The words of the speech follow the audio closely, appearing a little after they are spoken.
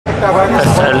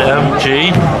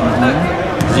SLMJ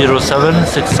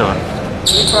 0767.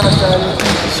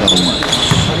 So much.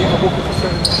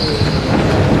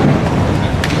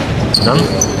 Done?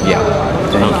 Yeah.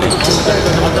 Thank you.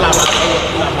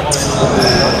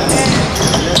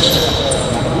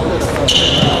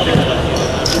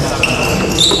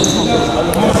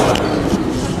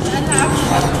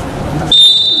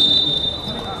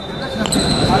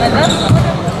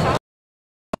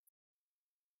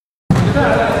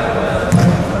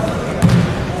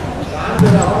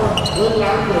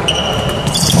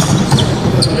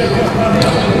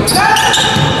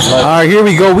 All right, here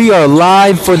we go. We are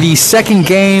live for the second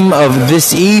game of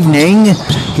this evening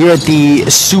here at the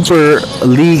Super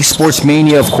League Sports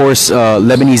Mania, of course,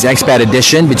 Lebanese Expat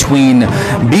edition between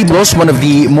Byblos, one of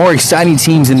the more exciting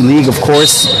teams in the league, of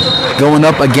course, going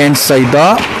up against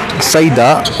Saida.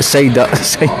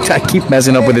 I keep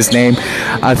messing up with his name.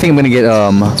 I think I'm going to get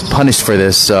punished for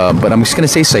this, but I'm just going to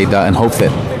say Saida and hope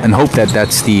that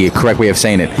that's the correct way of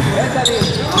saying it.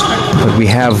 But we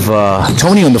have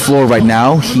Tony on the floor right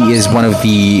now. He is one of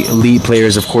the lead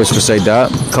players, of course, for Saida.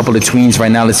 A couple of tweens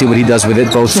right now. Let's see what he does with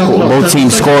it. Both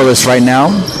teams scoreless right now.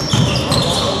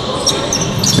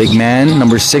 Big man,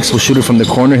 number 6, will shoot it from the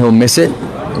corner. He'll miss it.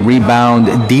 Rebound,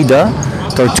 Dida.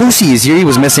 Tortusi is here. He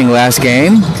was missing last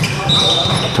game.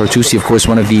 Tortusi, of course,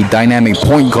 one of the dynamic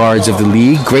point guards of the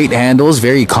league. Great handles,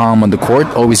 very calm on the court.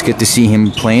 Always good to see him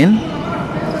playing.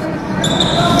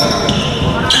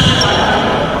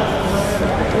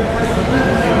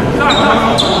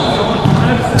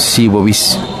 Let's see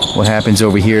what happens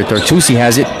over here. Tortusi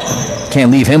has it. Can't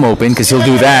leave him open because he'll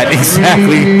do that.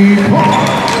 Exactly.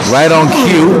 Right on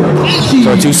cue.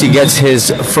 Tortusi gets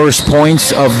his first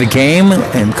points of the game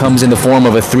and comes in the form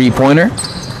of a 3-pointer.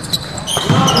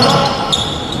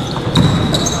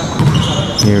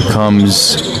 Here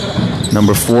comes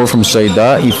number 4 from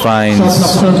Saida. He finds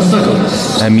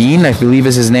Amin, I believe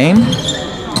is his name.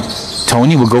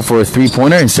 Tony will go for a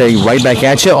 3-pointer and say right back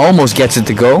at you. Almost gets it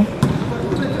to go.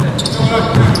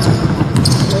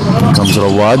 Comes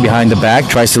Rawad behind the back.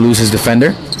 Tries to lose his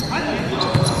defender.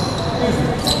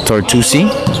 Tortusi.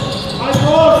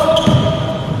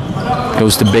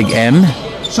 Goes to Big M.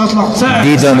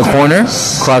 Dida in the corner.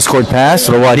 Cross-court pass.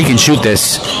 Rawad, he can shoot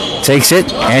this. Takes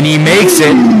it, and he makes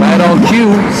it. Right on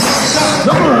cue.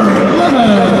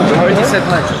 Already said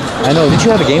lunch. I know. Did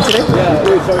you have a game today? Yeah.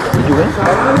 Did you win?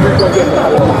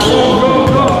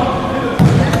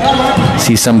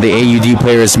 See some of the AUD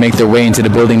players make their way into the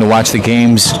building to watch the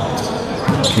games.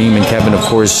 Kareem and Kevin, of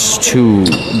course, 2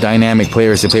 dynamic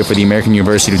players that play for the American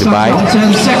University of Dubai.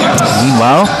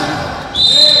 Meanwhile,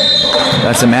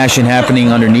 got some action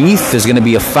happening underneath. There's going to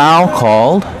be a foul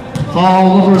called.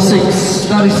 Foul number 6.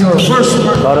 That is your first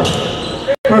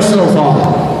personal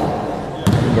foul.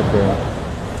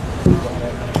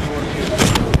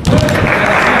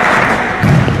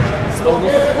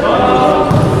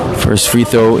 First free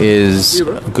throw is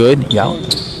good. Yeah.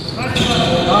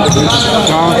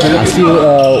 I'll see you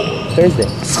Thursday.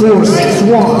 Score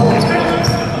 6-1.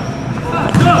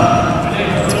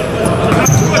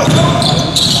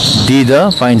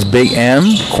 Dida finds Big M.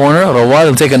 Corner. Rawad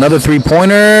will take another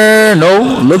 3-pointer. No.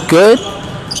 Look good.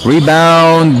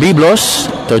 Rebound. Byblos.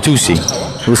 Tortusi.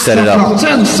 Who set it up?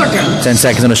 10 seconds. 10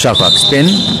 seconds on the shot clock. Spin.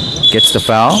 Gets the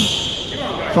foul.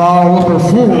 Foul number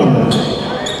 4.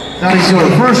 That is your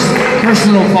first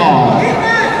personal foul.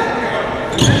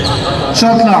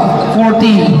 Shot clock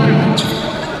 14.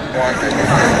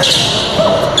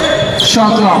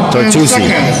 Shot clock 10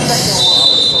 seconds.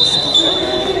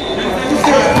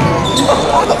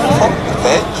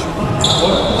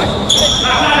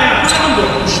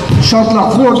 Shot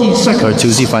clock 14 seconds.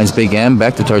 Tortusi finds Big M.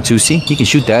 Back to Tortusi. He can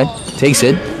shoot that. Takes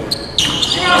it.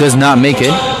 Does not make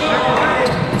it.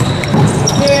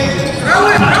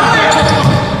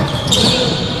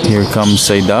 Here comes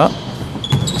Saida.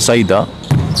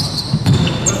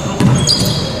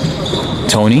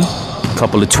 Tony.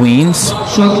 Couple of tweens.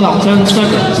 Shot clock 10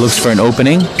 seconds. Looks for an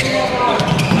opening.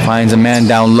 Finds a man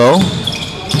down low.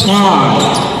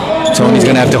 5. Tony's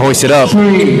gonna have to hoist it up.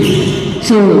 3,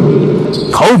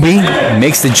 2. Kobe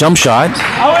makes the jump shot.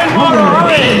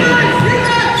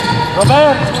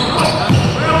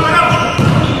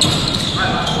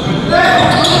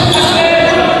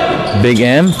 Big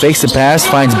M fakes the pass,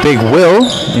 finds Big Will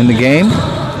in the game.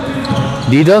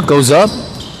 Dida goes up.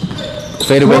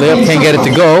 Fadeaway layup, can't get it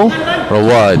to go.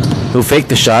 Rawad, who'll fake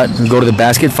the shot, and go to the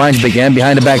basket, finds Big M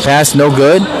behind the back pass, no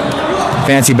good.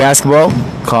 Fancy basketball,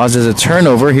 causes a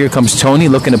turnover. Here comes Tony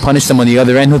looking to punish them on the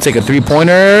other end. He'll take a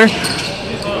 3-pointer.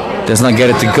 Does not get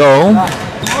it to go.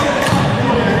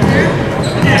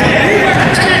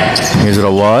 Here's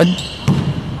Rawad.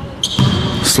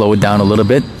 Slow it down a little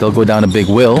bit. They'll go down to Big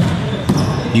Will,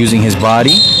 using his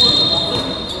body.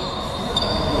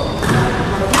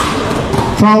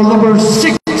 Foul number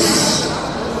 6.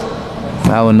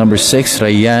 Foul number 6,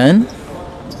 Rayyan.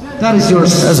 That is your.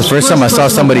 That's the first time I saw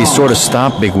somebody sort of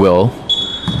stop Big Will.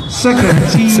 Second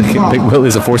team foul. Big Will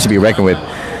is a force to be reckoned with.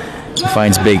 He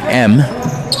finds Big M.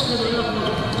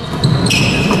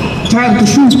 Time to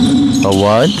shoot.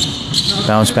 Rawad.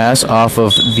 Bounce pass off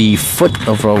of the foot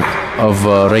of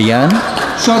Rayyan.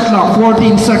 Shot clock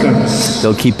 14 seconds.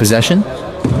 They'll keep possession.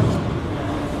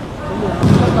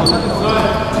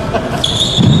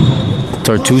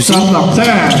 Tartusi Shot clock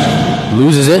 10.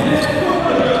 loses it.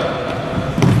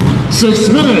 6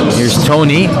 minutes. Here's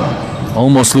Tony.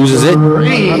 Almost loses it.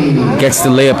 Gets the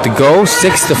layup to go.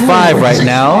 6-5 right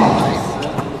now.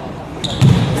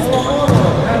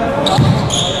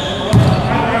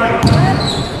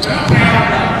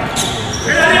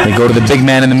 They go to the big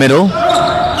man in the middle.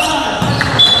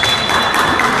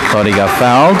 Thought he got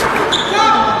fouled.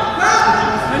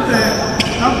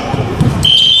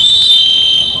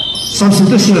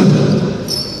 Substitution.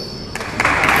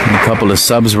 A couple of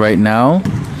subs right now.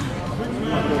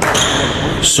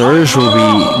 Serge will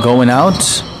be going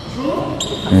out.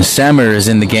 And Samer is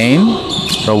in the game.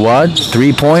 Rawad,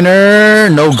 three-pointer,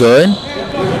 no good.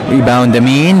 Rebound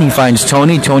Amin, he finds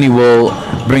Tony. Tony will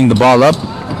bring the ball up.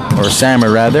 Or Samer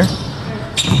rather.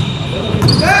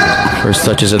 First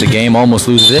touches of the game, almost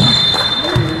loses it.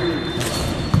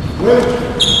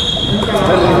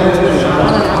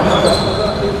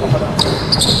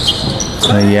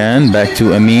 Again, back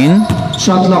to Amin.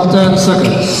 Shot clock 10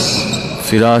 seconds.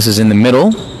 Firas is in the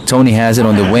middle. Tony has it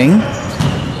on the wing.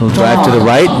 He'll drive to the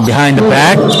right, behind the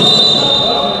back.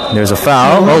 There's a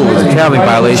foul. Oh, it's a traveling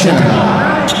violation.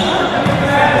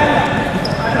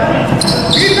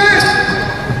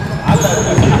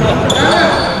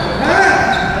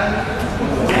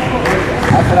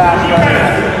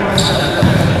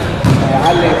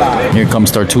 Here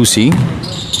comes Tartusi.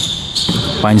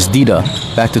 Finds Dida.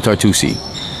 Back to Tartusi.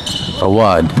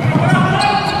 Rawad.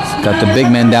 Got the big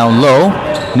man down low.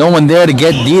 No one there to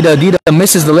get Dida. Dida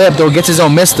misses the layup though. Gets his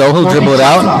own miss though. He'll dribble it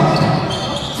out.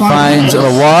 Finds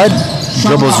Rawad.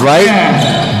 Dribbles right.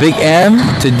 Big M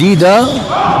to Dida.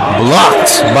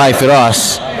 Blocked by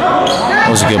Firas. That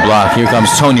was a good block. Here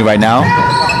comes Tony right now.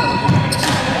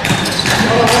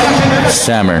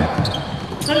 Samer.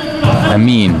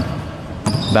 Amin.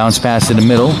 Bounce pass to the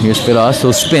middle. Here's Firas.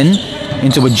 He'll spin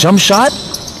into a jump shot.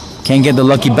 Can't get the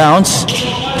lucky bounce.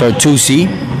 Tartusi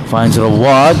finds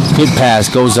Rawad. Good pass.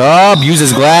 Goes up.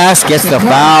 Uses glass. Gets the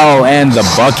foul and the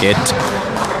bucket.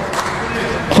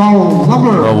 Foul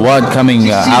number. Rawad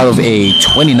coming out of a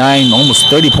 29, almost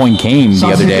 30-point game the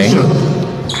other day.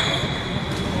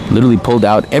 Literally pulled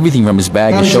out everything from his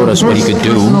bag and showed us what he could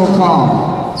do.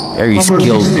 Very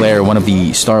skilled player. One of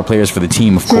the star players for the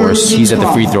team, of course. He's at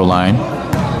the free throw line.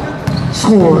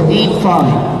 Score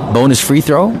 8-5. Bonus free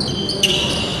throw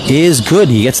is good.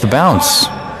 He gets the bounce.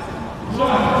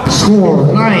 Score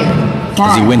 9-5.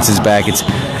 As he wins his back. It's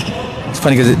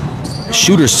funny because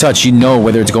shooter's touch, you know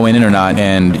whether it's going in or not,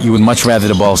 and you would much rather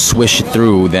the ball swish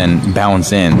through than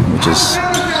bounce in, which is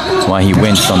why he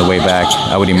winced on the way back,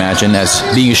 I would imagine, as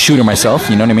being a shooter myself,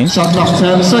 you know what I mean? Shot clock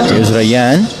 10 seconds. Here's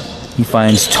Rayyan. He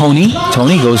finds Tony.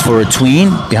 Tony goes for a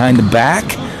tween behind the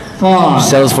back. 5,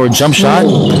 Settles for a jump shot.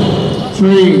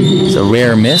 3. It's a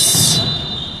rare miss.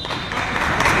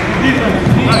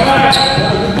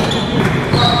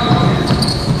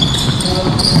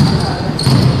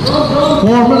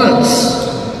 Four minutes.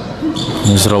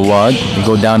 Here's Rawad. We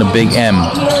go down to Big M.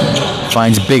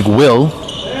 Finds Big Will.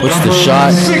 Puts the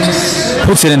shot. 6.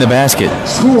 Puts it in the basket.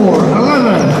 Score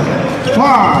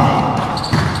 11-5.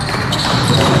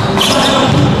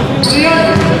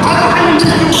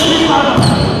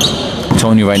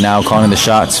 Tony right now calling the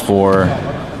shots for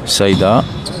Saida.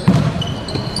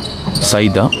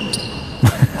 Saida.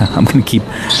 I'm going to keep...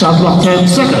 Shot clock 10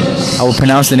 seconds. I will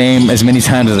pronounce the name as many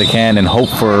times as I can and hope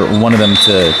for one of them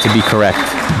to be correct.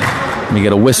 We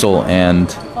get a whistle and...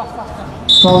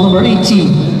 Foul number 18.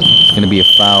 It's going to be a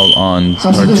foul on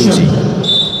Tartusi.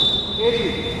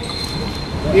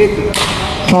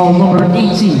 Foul number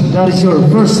 18. That is your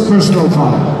first personal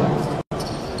foul.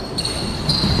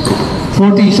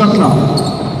 40 shot clock.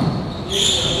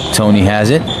 Tony has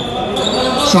it.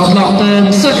 Shot clock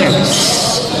 10 seconds.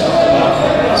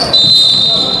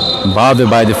 Bothered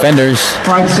by defenders.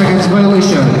 5 seconds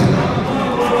violation.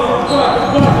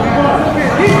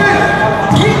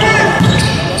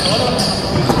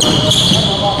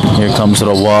 Here comes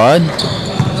Rawad.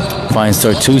 Finds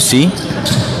Tartusi.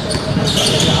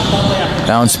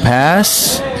 Bounce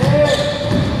pass.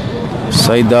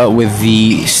 Saida with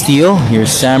the steal. Here's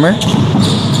Sammer.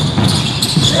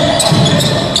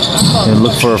 They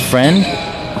look for a friend.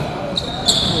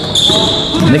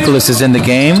 Nicholas is in the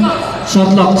game.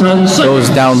 Goes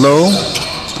down low.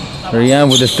 Rian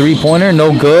with a three-pointer,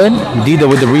 no good. Dida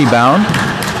with the rebound.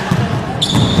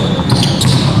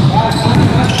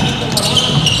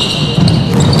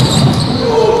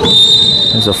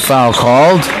 There's a foul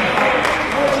called.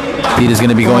 Dida's going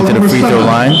to be going to the free throw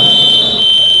line.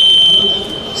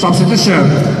 Substitution.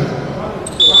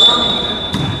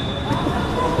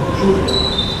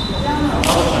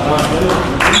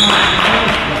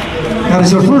 That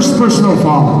is your first personal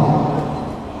foul.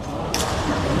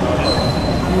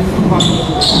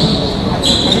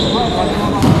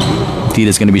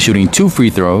 Dida's going to be shooting 2 free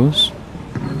throws.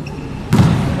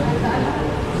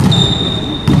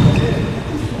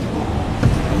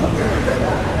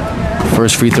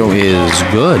 First free throw is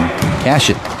good. Cash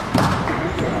it.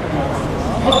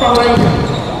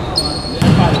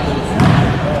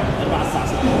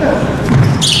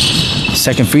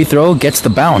 Second free throw gets the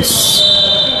bounce.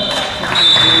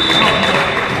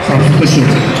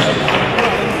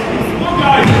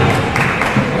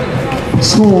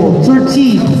 Score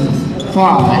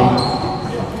 13-5.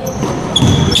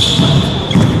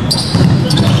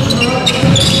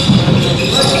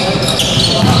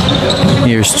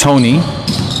 Here's Tony.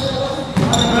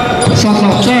 Shot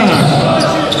clock 10.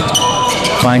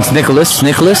 Finds Nicholas.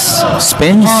 Nicholas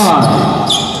spins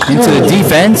into the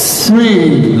defense.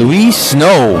 Luis,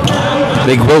 no.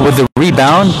 Big Will with the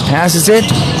rebound. Passes it.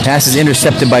 Pass is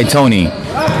intercepted by Tony.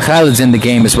 Khaled's in the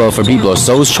game as well for Byblos.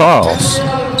 So is Charles.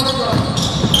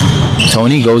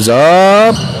 Tony goes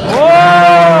up.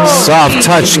 Soft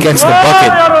touch gets the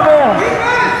bucket.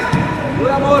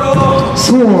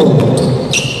 Score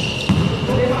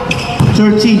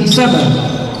 13-7.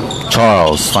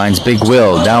 Charles finds Big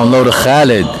Will. Down low to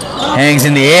Khaled. Hangs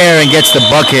in the air and gets the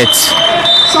bucket.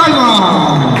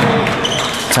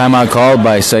 Timeout called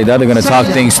by Saida. They're going to talk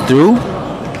things through.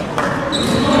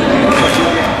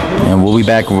 And we'll be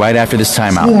back right after this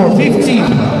timeout.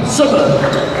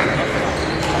 15-7.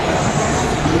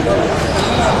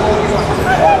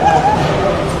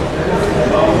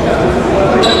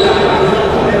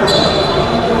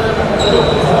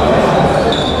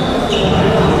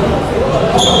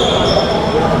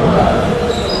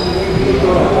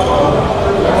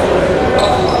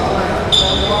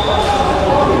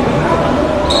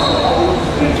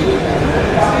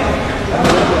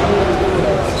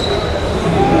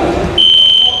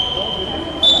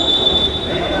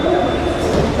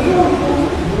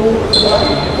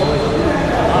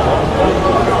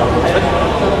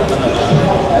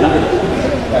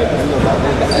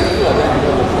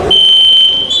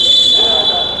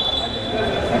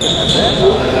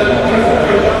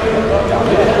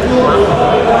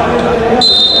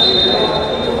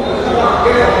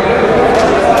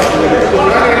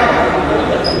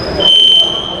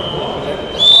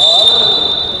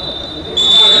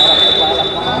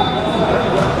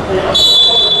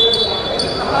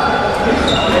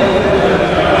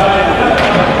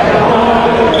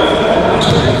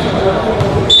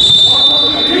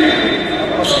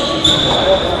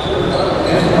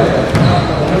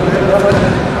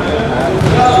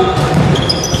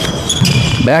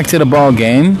 Back to the ball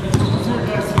game.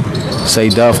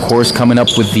 Saida, of course, coming up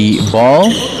with the ball.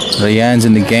 Rayan's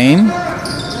in the game.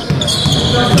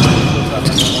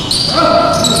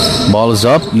 Ball is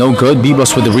up. No good.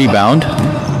 Byblos with the rebound.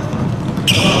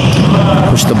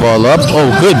 Push the ball up.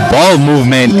 Oh, good ball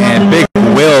movement. And Big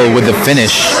Will with the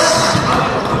finish.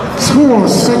 Score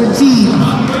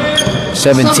 17.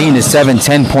 17 to 7,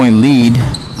 10-point lead.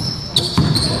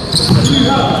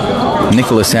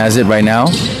 Nicholas has it right now.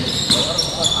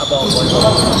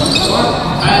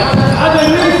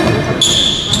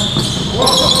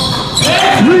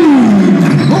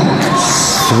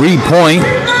 3-point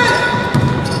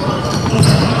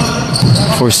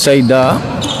for Saida.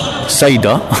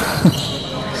 Score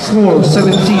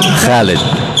 17. Khaled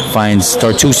finds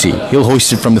Tartusi. He'll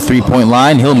hoist it from the 3-point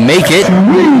line. He'll make it.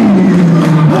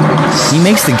 He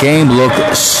makes the game look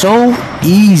so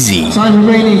easy. Time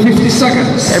remaining 50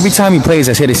 seconds. Every time he plays,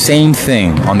 I say the same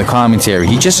thing on the commentary.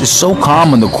 He just is so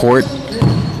calm on the court.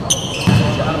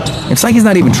 It's like he's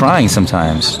not even trying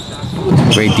sometimes.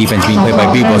 Great defense being played by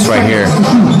Byblos right here.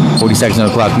 40 seconds on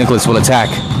the clock. Nicholas will attack.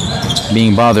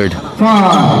 Being bothered.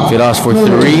 Firas for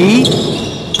 3.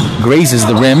 Grazes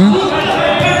the rim.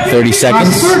 30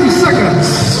 seconds. 30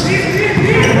 seconds.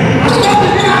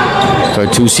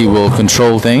 Tartusi will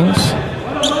control things.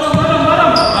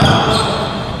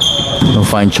 He'll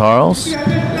find Charles.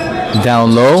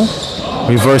 Down low.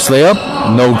 Reverse layup.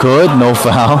 No good. No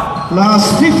foul.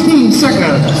 Last 15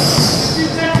 seconds.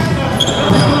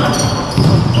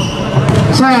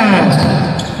 10.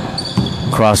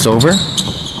 Crossover.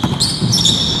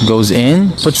 Goes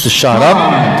in. Puts the shot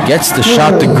up. Gets the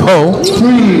shot to go.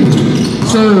 3,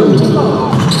 2.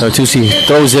 Tartusi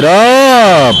throws it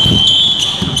up.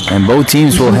 And both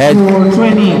teams will head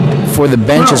for the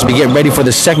bench as we get ready for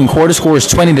the second quarter. Score is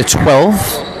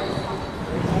 20-12.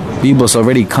 Byblos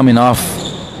already coming off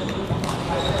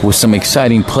with some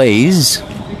exciting plays,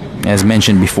 as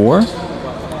mentioned before.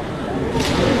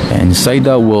 And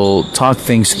Saida will talk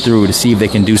things through to see if they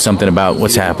can do something about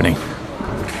what's happening.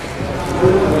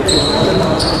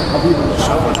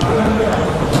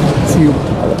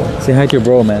 Say hi to your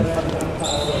bro, man.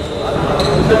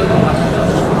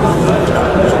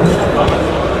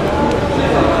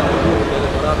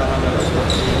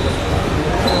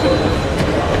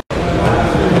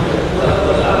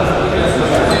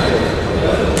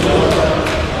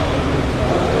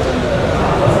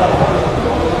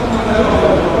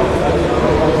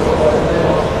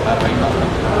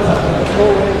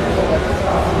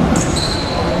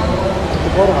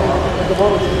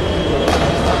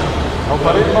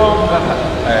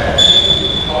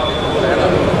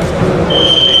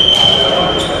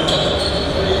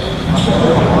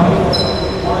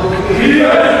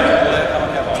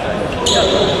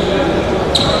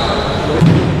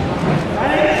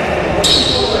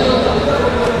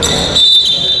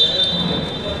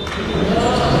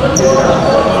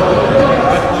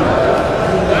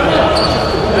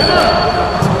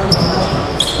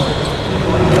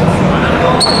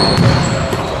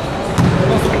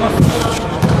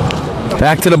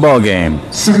 Back to the ball game.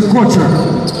 Second quarter.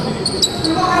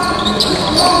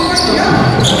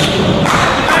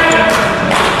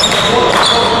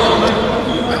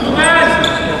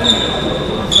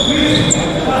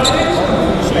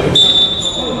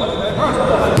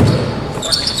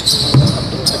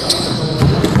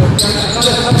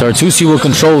 Tartusi will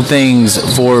control things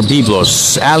for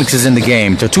Byblos. Alex is in the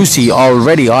game. Tartusi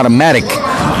already automatic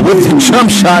with the jump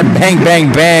shot. Bang,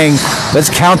 bang, bang. Let's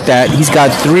count that. He's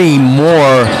got 3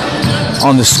 more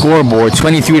on the scoreboard.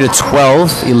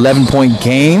 23-12, 11-point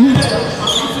game.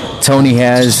 Tony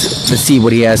has, let's see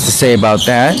what he has to say about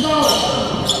that.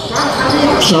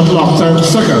 Shot clock, 10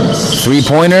 seconds.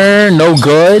 3-pointer, no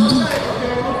good.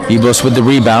 Byblos with the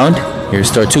rebound.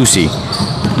 Here's Tartusi.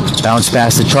 Bounce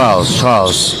pass to Charles.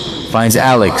 Charles finds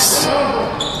Alex.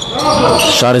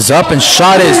 Shot is up and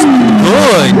shot is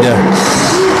good.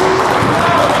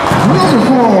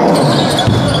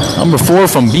 Number 4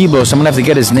 from Byblos. I'm going to have to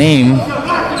get his name.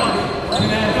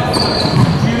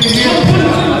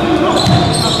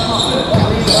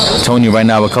 Tony right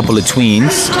now, a couple of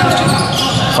tweens.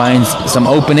 Finds some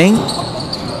opening.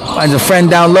 Finds a friend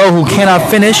down low who cannot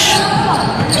finish.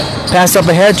 Pass up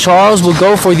ahead. Charles will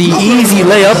go for the easy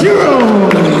layup.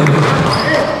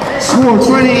 Score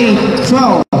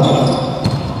 28-12.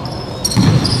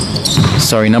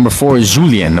 Sorry, number 4 is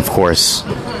Julian, of course.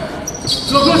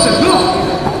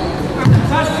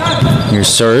 Here's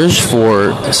Serge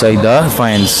for Saida.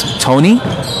 Finds Tony.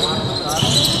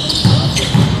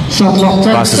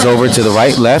 Crosses over to the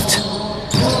right, left.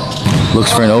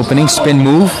 Looks for an opening. Spin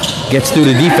move. Gets through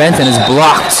the defense and is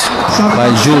blocked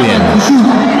by Julian.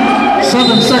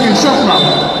 7-second shot clock.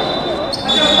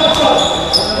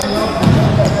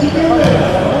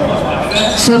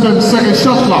 7-second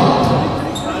shot clock.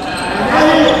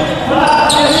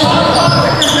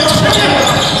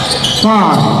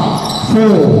 5,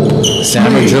 4.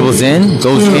 Sammer dribbles in,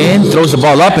 goes in, throws the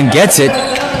ball up and gets it.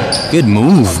 Good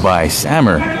move by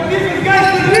Sammer.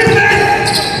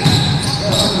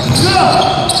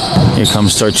 Here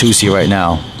comes Tartusi right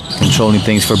now, controlling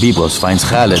things for Byblos. Finds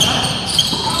Khaled.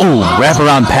 Oh,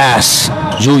 wraparound pass.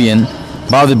 Julian,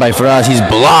 bothered by Faraz. He's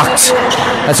blocked.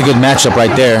 That's a good matchup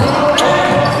right there.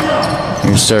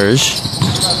 Here's Serge.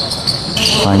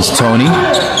 Finds Tony.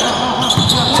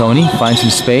 Tony finds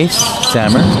some space.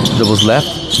 Sammer dribbles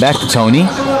left. Back to Tony.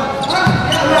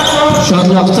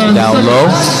 Down low.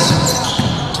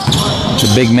 The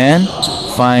big man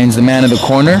finds the man in the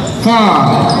corner.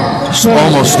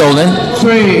 Almost stolen.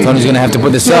 Tony's going to have to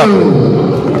put this up.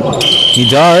 He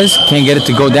does. Can't get it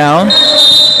to go down.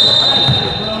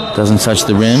 Doesn't touch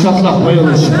the rim.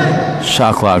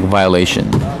 Shot clock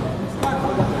violation.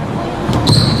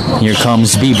 Here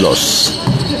comes Byblos.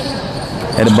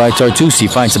 Headed by Tartusi.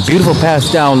 Finds a beautiful pass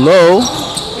down low.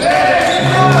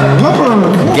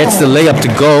 Gets the layup to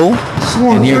go.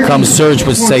 And here comes Serge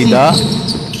with Saida.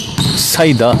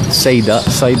 Saida.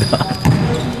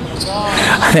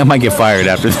 I might get fired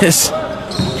after this.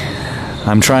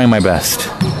 I'm trying my best.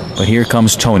 But here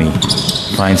comes Tony.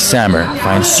 Finds Samer.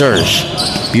 Finds Serge.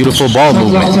 Beautiful ball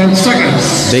movement. 10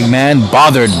 seconds. Big man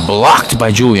bothered. Blocked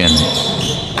by Julian.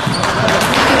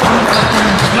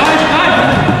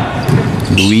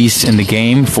 Luis in the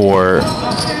game for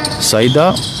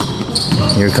Saida.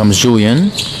 Here comes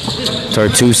Julian.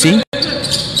 Tartusi.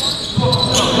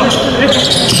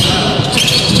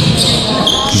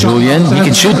 Julian, he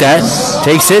can shoot that.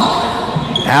 Takes it.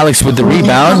 Alex with the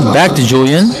rebound. Back to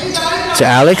Julian. To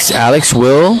Alex. Alex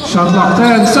will Shot clock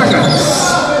 10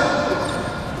 seconds.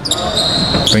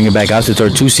 bring it back out to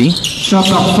Tartusi. Shot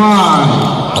clock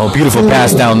 5. Oh, beautiful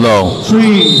pass down low.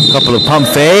 3. Couple of pump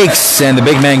fakes, and the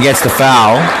big man gets the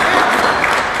foul.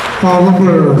 Foul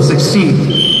number 16.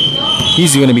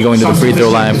 He's going to be going to the free throw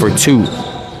line for 2.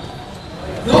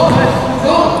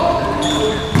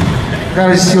 That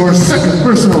is your second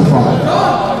personal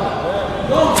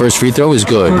foul. First free throw is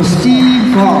good. For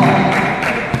Steve Ball.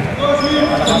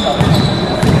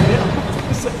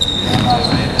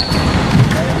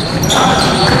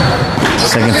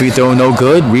 Second free throw, no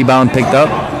good. Rebound picked up.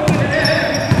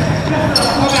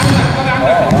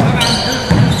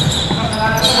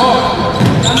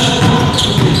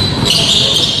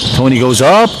 Tony goes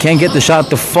up, can't get the shot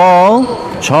to fall.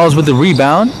 Charles with the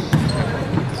rebound.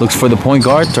 Looks for the point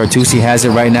guard. Tartusi has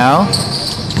it right now.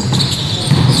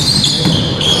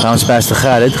 Bounce pass to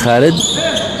Khalid. Khalid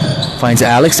finds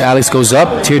Alex. Alex goes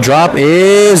up. Teardrop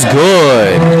is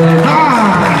good.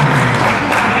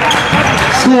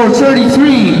 Score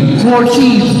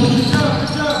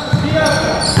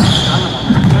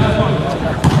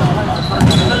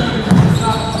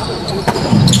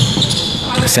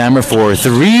 33-14. Samer for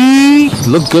 3.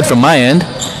 Looked good from my end.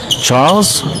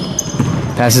 Charles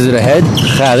passes it ahead.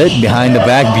 Khalid behind the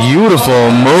back.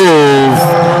 Beautiful move.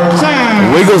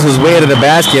 Wiggles his way to the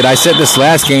basket. I said this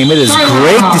last game. It is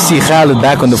great to see Khalid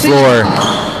back on the floor.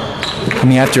 I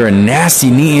mean, after a nasty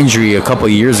knee injury a couple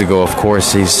of years ago, of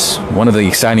course, he's one of the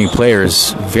exciting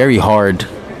players. Very hard.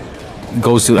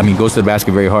 Goes to the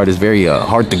basket very hard. Is very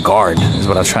hard to guard, is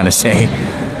what I was trying to say.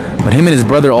 But him and his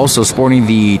brother also sporting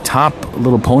the top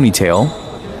little ponytail.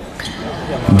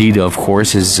 Dida, of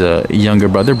course, his younger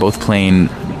brother, both playing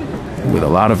with a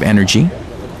lot of energy.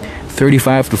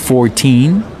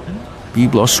 35-14.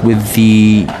 Byblos with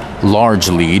the large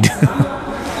lead.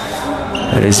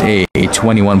 That is a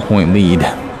 21-point lead.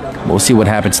 We'll see what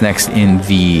happens next in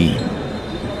the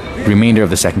remainder of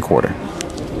the second quarter.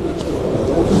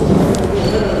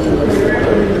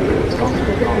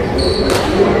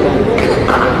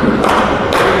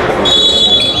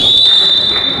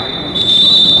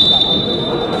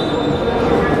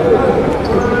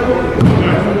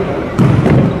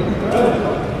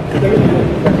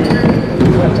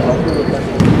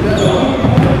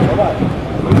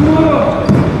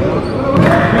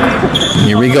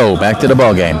 Here we go, back to the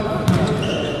ball game.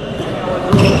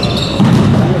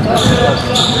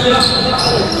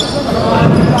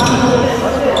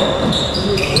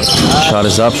 Shot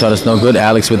is up, shot is no good.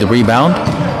 Alex with the rebound.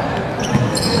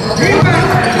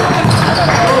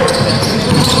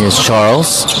 Here's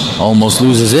Charles, almost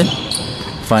loses it.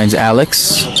 Finds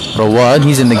Alex. Rawad,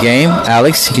 he's in the game.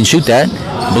 Alex, he can shoot that.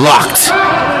 Blocked.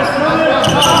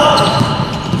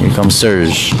 Here comes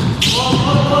Serge.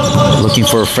 Looking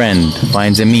for a friend.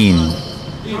 Finds Amin.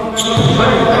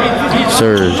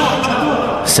 Serge.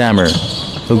 Samer.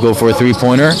 He'll go for a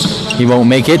three-pointer. He won't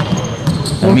make it.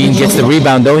 Amin gets the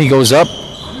rebound though. He goes up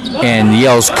and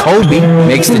yells Kobe.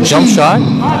 Makes the jump shot.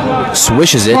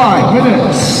 Swishes it. 5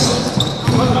 minutes.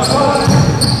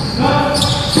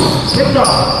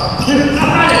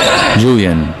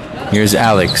 Julian. Here's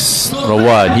Alex.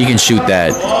 Rawad. He can shoot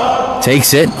that.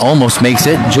 Takes it. Almost makes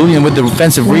it. Julian with the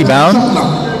defensive rebound.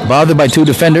 Bothered by 2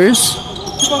 defenders.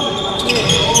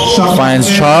 Finds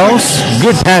Charles.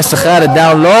 Good pass to Khalid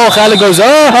down low. Khalid goes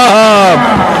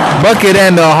up. Bucket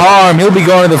and the harm. He'll be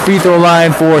going to the free throw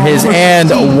line for his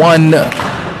and 1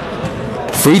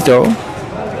 free throw.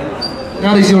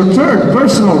 That is your third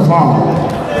personal foul.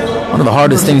 One of the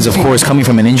hardest things, of course, coming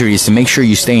from an injury is to make sure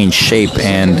you stay in shape.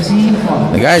 And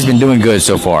the guy's been doing good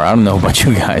so far. I don't know about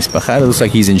you guys, but Khalid looks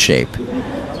like he's in shape.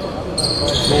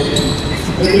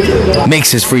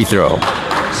 Makes his free throw.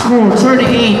 Score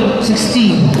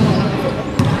 38-16.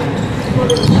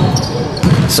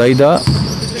 Saida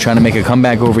trying to make a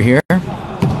comeback over here.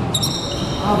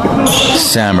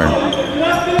 Samer.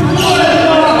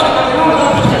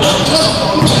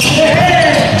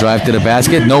 Drive to the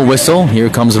basket. No whistle. Here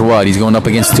comes Rawad. He's going up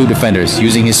against 2 defenders.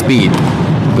 Using his speed.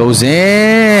 Goes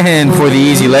in for the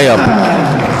easy layup.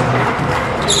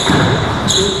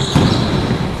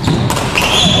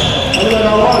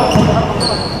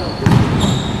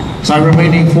 Time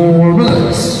remaining 4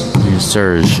 minutes. Here's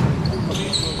Serge.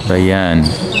 Bayan.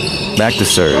 Back to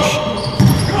Serge.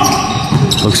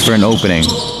 Looks for an opening.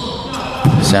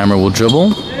 Sammer will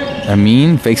dribble.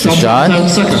 Amin fakes the shot.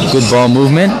 Good ball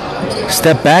movement.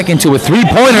 Step back into a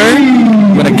three-pointer.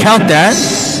 I'm going to count that.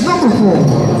 Number 4.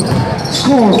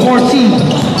 Score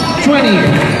 14-20.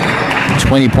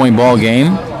 20-point ball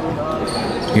game.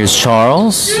 Here's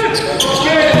Charles.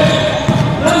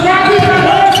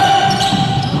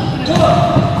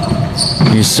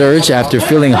 Here's Serge after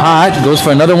feeling hot. Goes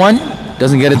for another one.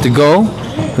 Doesn't get it to go.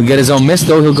 He'll get his own miss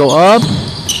though. He'll go up.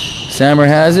 Sammer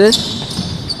has it.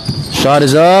 Shot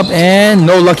is up and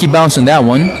no lucky bounce on that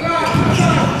one.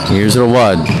 Here's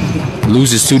Rawad.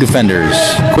 Loses 2 defenders.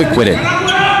 Quick with it.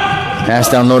 Pass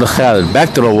down low to Khaled.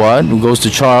 Back to Rawad, who goes to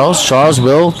Charles. Charles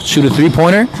will shoot a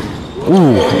three-pointer.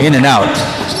 Ooh, in and out.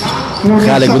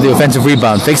 Khaled with the offensive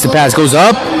rebound. Fakes the pass, goes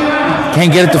up.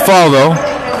 Can't get it to fall though.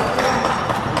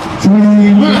 3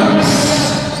 minutes.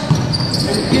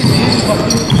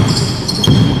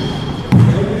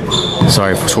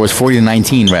 Sorry, scores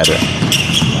 40-19 rather.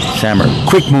 Sammer,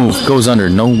 quick move, goes under,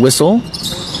 no whistle.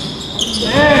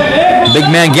 Big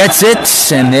man gets it,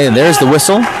 and there's the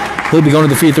whistle. He'll be going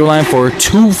to the free throw line for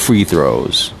 2 free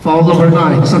throws. Foul number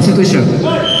 9, substitution.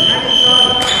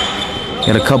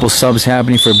 Got a couple subs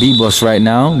happening for Byblos right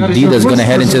now. Dida's going to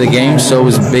head into the game, so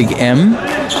is Big M.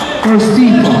 First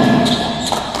team foul.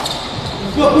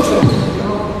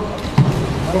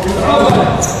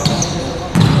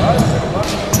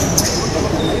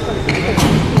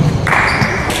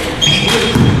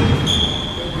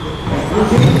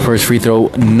 First free throw,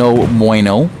 no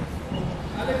bueno.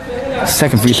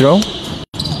 Second free throw,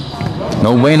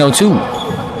 no bueno too.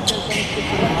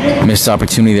 Missed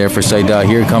opportunity there for Saida.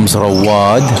 Here comes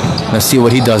Rawad. Let's see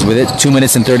what he does with it. 2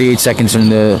 minutes and 38 seconds in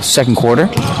the second quarter.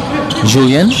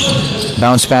 Julian,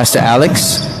 bounce pass to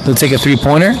Alex. He'll take a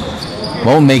three-pointer.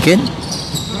 Won't make it.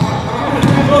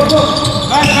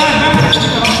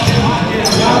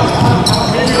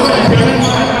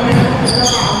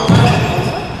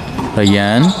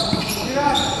 Bayan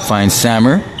finds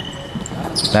Sammer.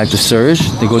 Back to Serge.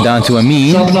 They go down to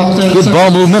Amin. Good ball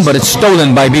movement, but it's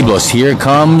stolen by Byblos. Here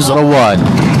comes Rawad.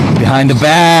 Behind the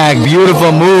back.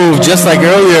 Beautiful move, just like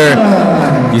earlier.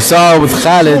 You saw with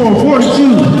Khalid.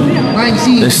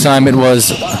 This time it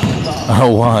was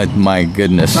Rawad. My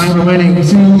goodness. Time remaining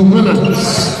 2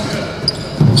 minutes.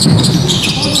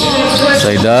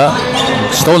 Saida.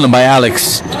 Stolen by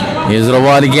Alex. Here's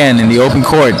Rawad again in the open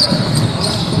court.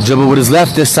 Dribble with his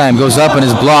left this time. Goes up and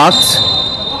is blocked.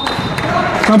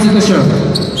 Comes to the show.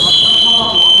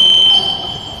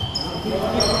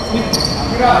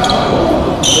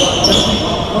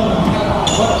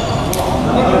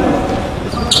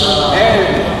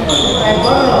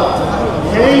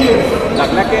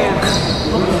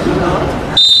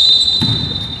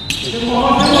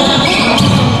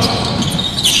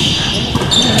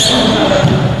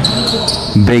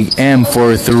 Big M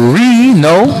for 3.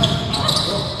 No.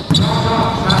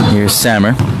 Here's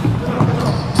Sammer.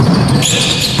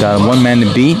 Got 1 man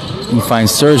to beat. He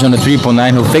finds Serge on the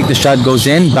 3.9. He'll fake the shot, goes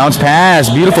in. Bounce pass.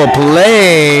 Beautiful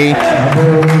play.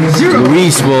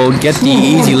 Luis will get the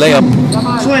easy layup.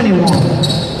 21.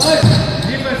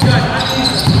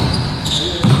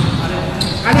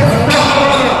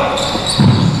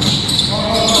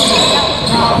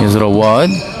 Here's Rawad.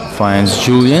 Finds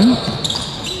Julian.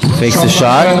 Fakes the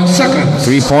shot.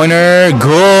 3-pointer.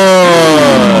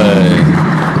 Good.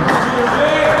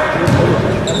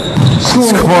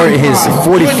 Score is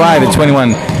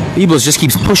 45-21. Byblos just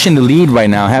keeps pushing the lead right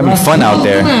now, having fun out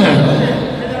there.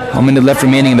 1 minute left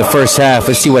remaining in the first half.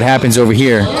 Let's see what happens over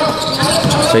here.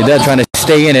 Saida trying to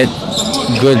stay in it.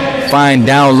 Good find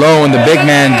down low, and the big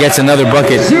man gets another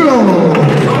bucket.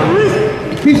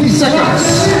 50 seconds.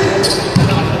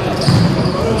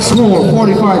 Score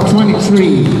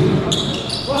 45-23.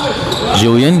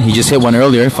 Julian, he just hit one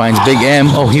earlier, finds Big M.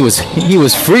 Oh, he was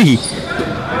free.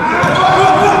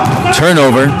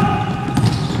 Turnover.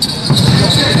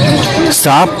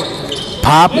 Stop.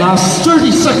 Pop. Last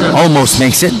 30 seconds. Almost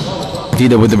makes it.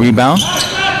 Dida with the rebound.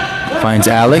 Finds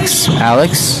Alex.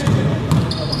 Alex.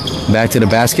 Back to the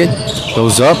basket.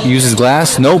 Goes up. Uses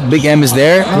glass. Nope. Big M is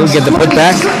there. He'll get the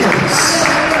putback.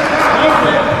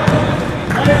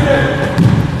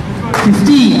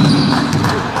 15.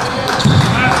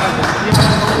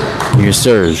 Here's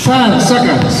Serge. 10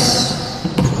 seconds.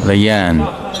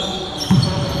 Rayan.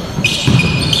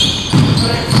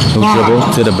 He'll dribble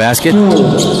to the basket.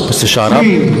 Puts the shot up.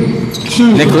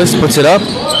 Nicholas puts it up.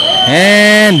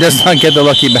 And does not get the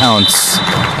lucky bounce.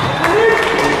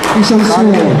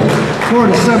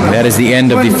 That is the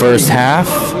end of the first half.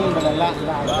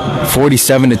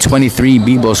 47-23,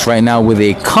 Byblos right now with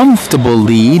a comfortable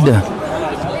lead.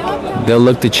 They'll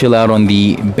look to chill out on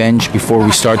the bench before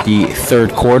we start the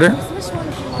third quarter.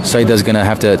 Saida's going to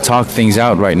have to talk things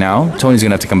out right now. Tony's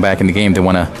going to have to come back in the game to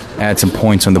want to add some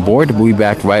points on the board. We'll be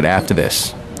back right after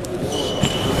this.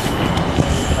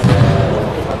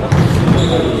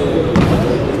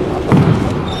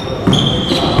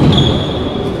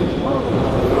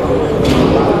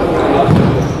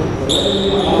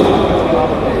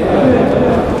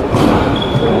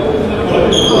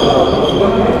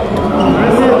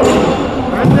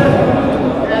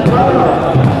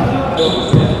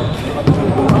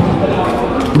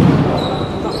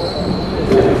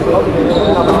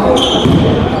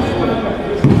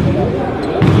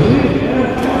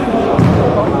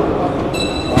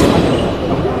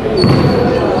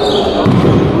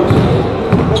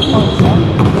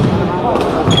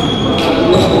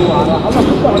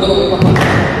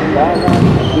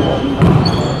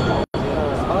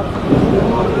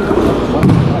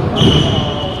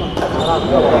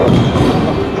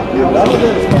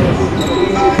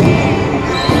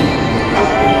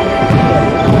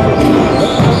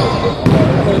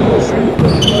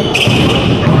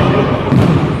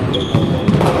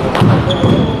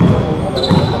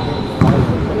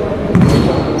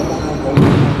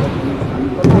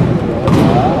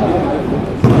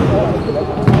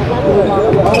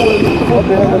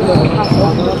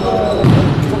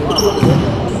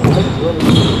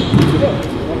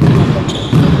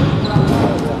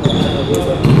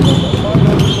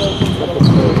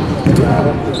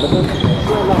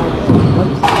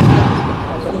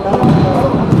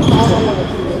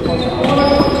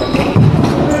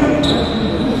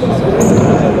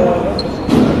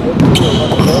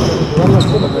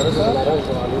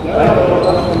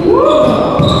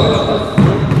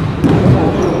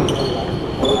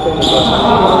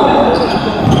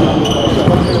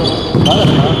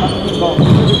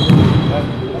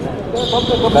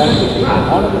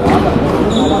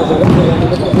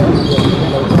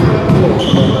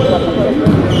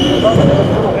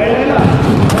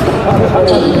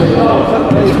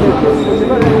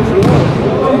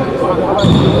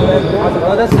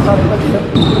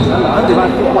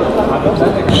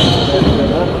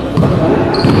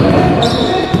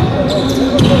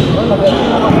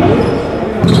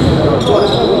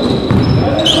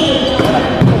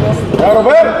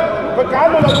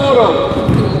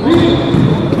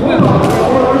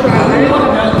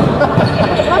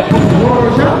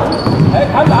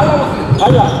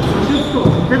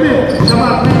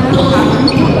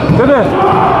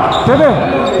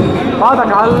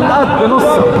 بعدك على القد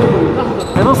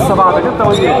بنص بعدك انت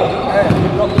وياه.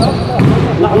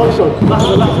 لحظه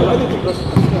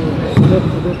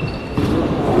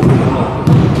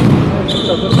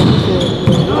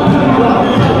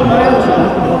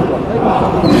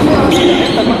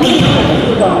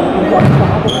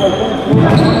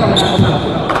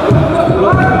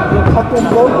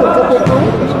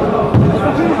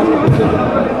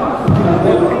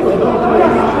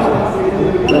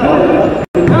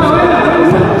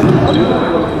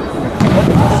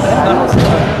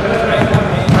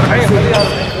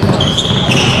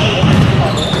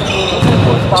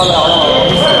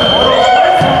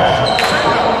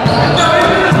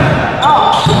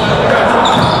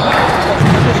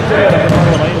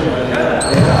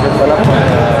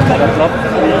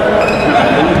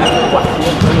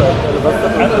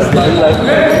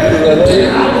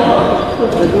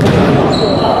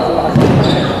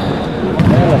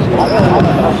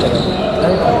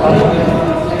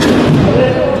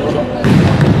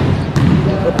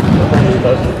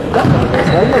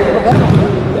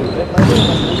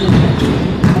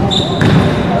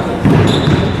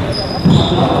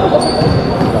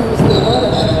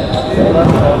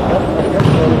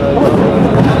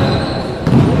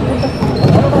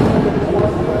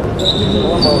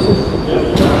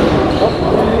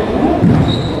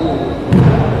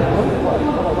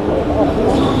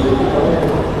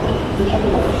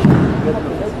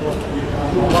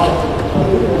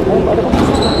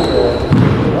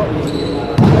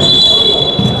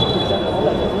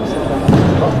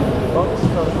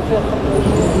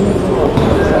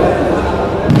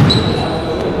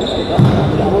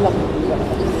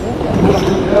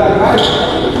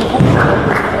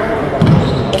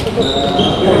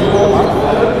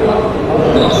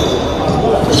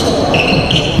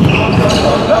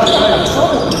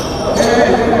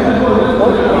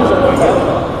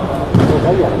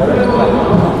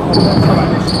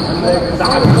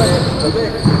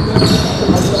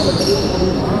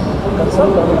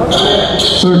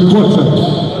Third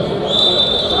quarter.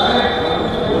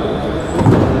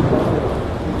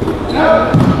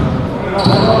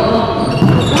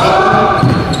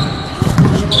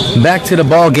 Back to the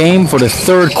ball game for the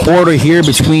third quarter here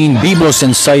between Byblos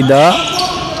and Saida.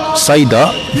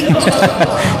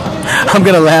 I'm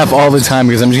going to laugh all the time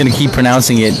because I'm just going to keep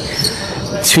pronouncing it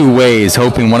two ways,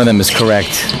 hoping one of them is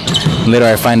correct. Later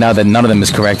I find out that none of them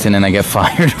is correct and then I get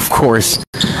fired, of course.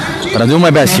 But I'm doing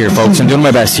my best here, folks. I'm doing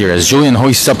my best here. As Julian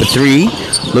hoists up a three.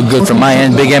 Look good from my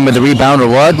end. Big M with the rebound or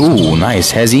what? Ooh,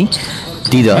 nice. Hezzy.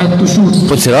 Dida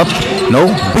puts it up. No.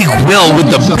 Big Will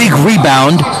with the big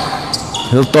rebound.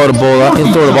 He'll throw the ball up.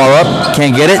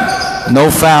 Can't get it. No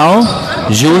foul.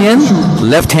 Julian,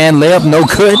 left hand layup, no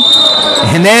good.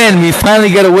 And then we finally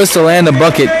get a whistle and a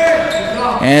bucket.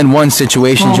 And one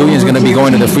situation. Julian's going to be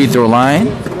going to the free throw line.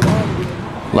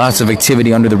 Lots of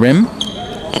activity under the rim.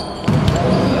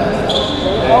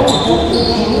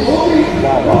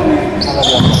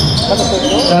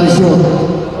 That is your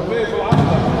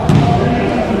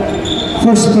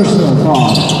first personal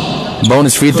foul.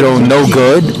 Bonus free throw, no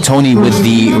good. Tony with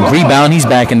the rebound. He's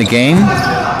back in the game.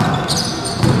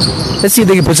 Let's see if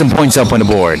they can put some points up on the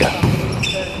board.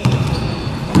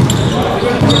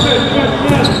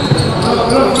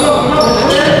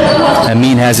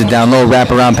 Amin has it down low.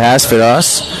 Wraparound pass for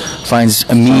us. Finds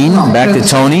Amin. Back to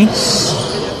Tony.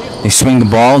 They swing the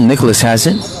ball. Nicholas has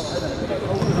it.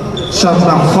 Shot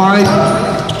about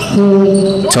 5,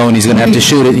 4. Tony's going to have to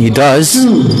shoot it. He does.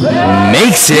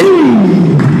 Makes it.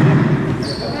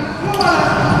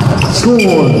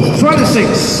 Score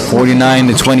 26.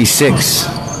 49-26.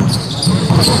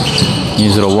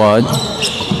 Here's it a wad.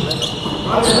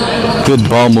 Good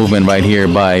ball movement right here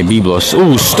by Byblos.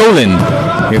 Ooh, stolen.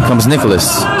 Here comes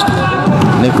Nicholas.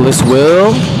 Nicholas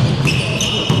will.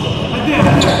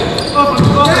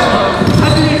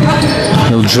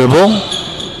 He'll dribble.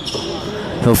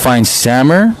 He'll find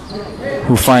Sammer,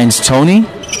 who finds Tony,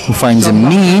 who finds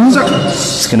Amin.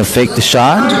 He's going to fake the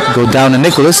shot. Go down to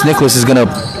Nicholas. Nicholas is going to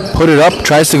put it up.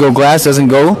 Tries to go glass. Doesn't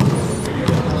go.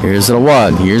 Here's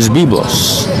Rawad. Here's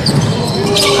Byblos.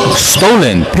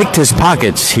 Stolen. Picked his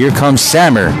pockets. Here comes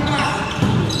Sammer.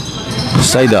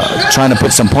 Saida trying to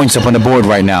put some points up on the board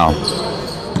right now.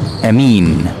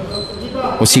 Amin.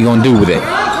 What's he going to do with it?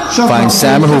 Finds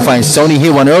Sammer, who finds Tony.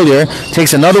 Hit one earlier.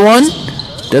 Takes another one.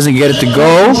 Doesn't get it to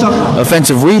go.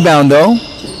 Offensive rebound, though.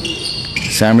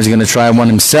 Sammer's going to try one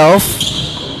himself.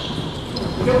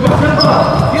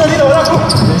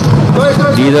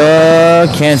 Dida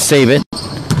can't save it.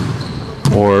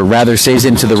 Or rather, saves it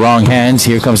into the wrong hands.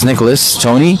 Here comes Nicholas.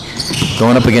 Tony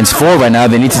going up against 4 right now.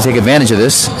 They need to take advantage of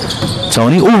this.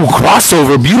 Tony. Ooh,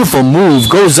 crossover. Beautiful move.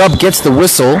 Goes up, gets the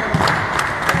whistle.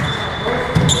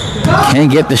 Can't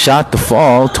get the shot to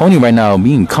fall. Tony right now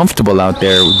being comfortable out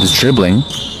there with his dribbling.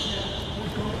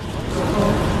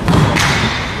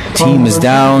 Team is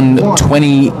down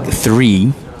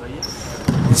 23.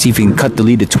 Let's see if we can cut the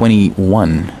lead to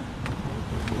 21.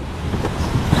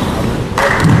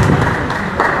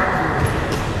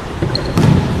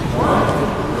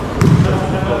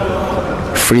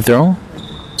 Free throw.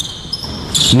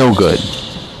 No good.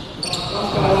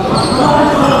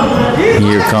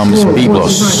 Here comes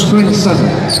Byblos.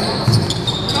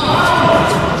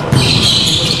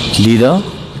 Dida.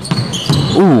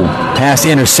 Ooh, pass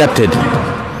intercepted.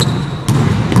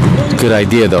 Good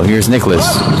idea though. Here's Nicholas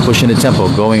pushing the tempo,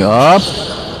 going up.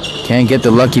 Can't get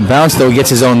the lucky bounce though. Gets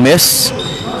his own miss.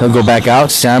 He'll go back out.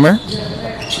 Sammer.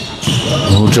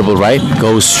 He'll dribble right.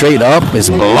 Goes straight up. Is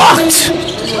blocked.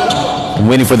 I'm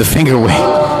waiting for the finger wave.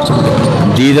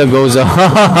 Dida goes up.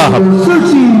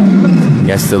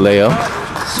 Gets the layup.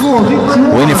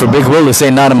 Waiting for Big Will to say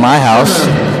not in my house.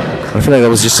 I feel like that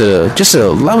was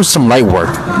that was some light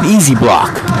work. An easy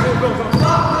block.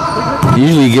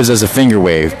 Usually he gives us a finger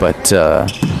wave, but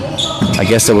I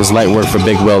guess that was light work for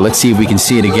Big Will. Let's see if we can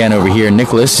see it again over here.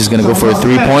 Nicholas is going to go for a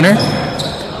three-pointer.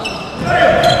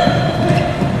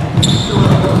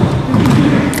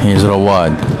 Here's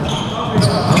Rawad.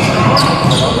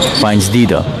 Finds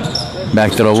Dida.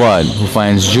 Back to Rawad, who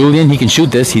finds Julian. He can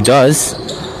shoot this. He does.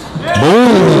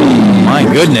 Boom! My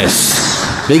goodness.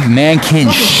 Big man can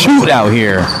shoot out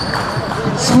here.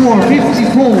 Score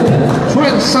 54-27.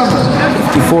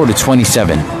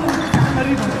 54-27.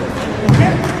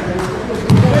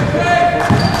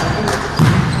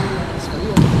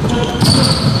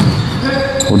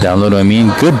 We'll download, I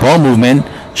mean. Good ball movement.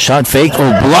 Shot fake.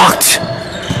 Oh, blocked.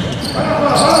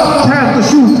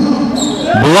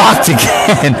 Blocked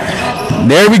again.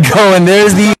 There we go. And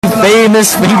there's the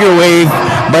famous finger wave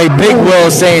by Big Will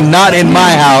saying, not in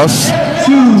my house.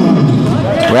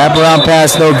 Wraparound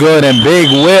pass no good, and Big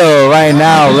Will right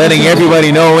now letting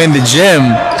everybody know in the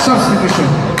gym.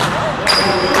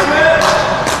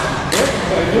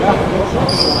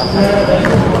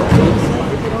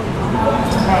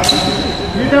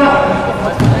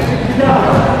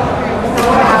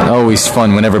 Always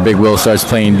fun whenever Big Will starts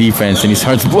playing defense and he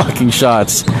starts blocking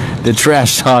shots. The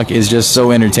trash talk is just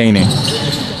so entertaining.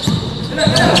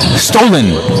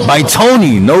 Stolen by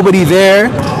Tony. Nobody there.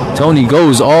 Tony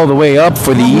goes all the way up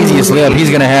for the easiest layup he's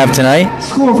going to have tonight.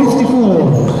 Score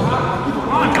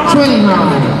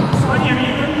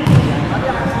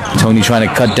 54-29. Tony trying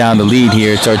to cut down the lead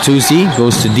here. Tartusi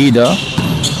goes to Dida.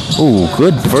 Ooh,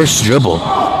 good first dribble.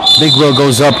 Big Will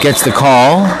goes up, gets the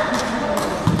call.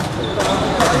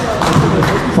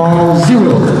 Foul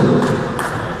 0.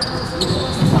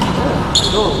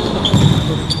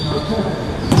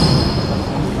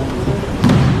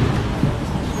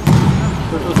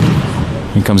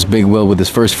 Here comes Big Will with his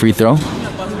first free throw.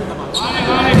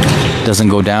 Doesn't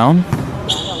go down.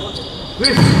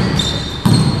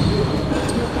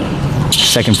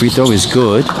 Second free throw is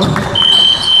good.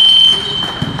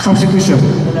 Substitution.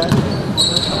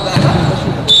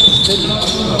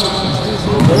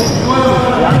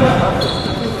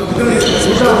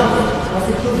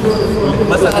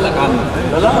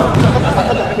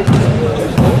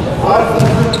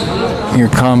 Here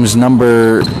comes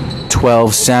number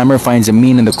 12, Sammer, finds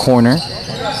Amin in the corner.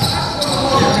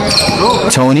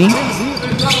 Tony.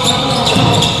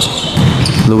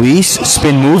 Luis,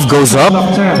 spin move, goes up.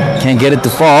 Can't get it to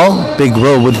fall. Big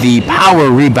Will with the power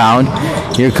rebound.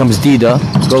 Here comes Dida.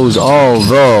 Goes all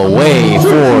the way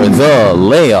for the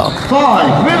layup.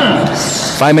 5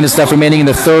 minutes. 5 minutes left remaining in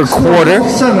the third quarter.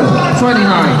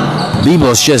 7-29.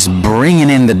 Byblos just bringing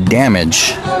in the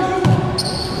damage.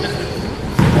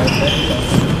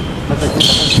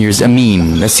 Here's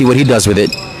Amin. Let's see what he does with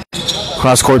it.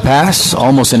 Cross-court pass,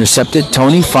 almost intercepted.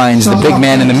 Tony finds the big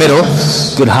man in the middle.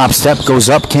 Good hop step, goes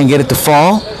up, can't get it to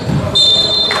fall.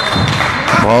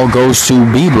 Ball goes to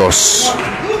Byblos.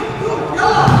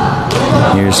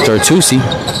 Here's Tartusi.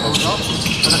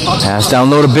 Pass down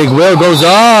low to Big Will, goes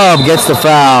up, gets the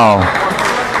foul.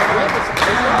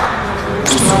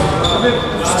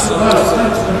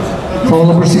 Foul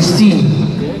number 16.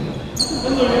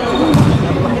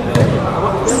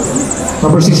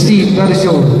 Number 16, that is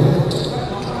your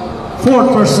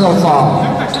fourth personal foul.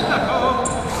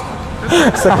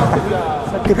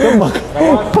 سكت امك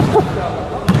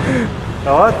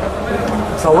اهوت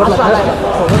صور لك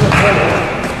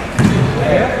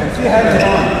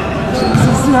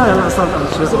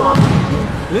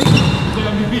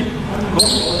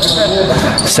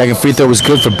Second free throw was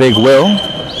good for Big Will.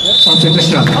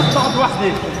 Substitution.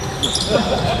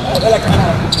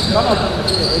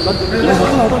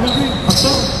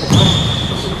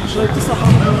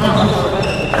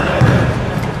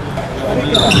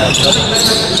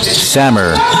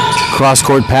 Sammer,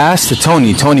 cross-court pass to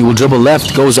Tony. Tony will dribble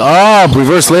left, goes up,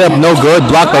 reverse layup, no good.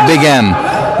 Blocked by Big M.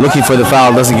 Looking for the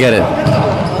foul, doesn't get it.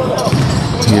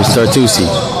 Here's Tartusi.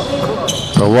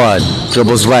 Rawad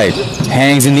dribbles right,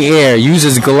 hangs in the air,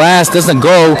 uses glass, doesn't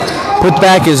go. Put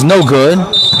back is no good.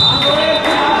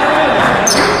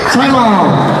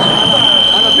 Timeout.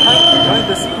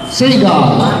 Saida.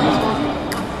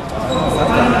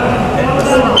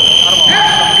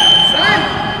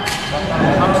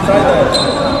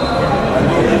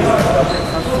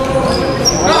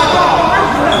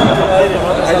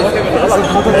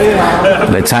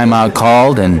 The timeout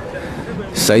called, and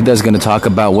Saida is going to talk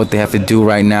about what they have to do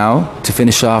right now to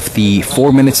finish off the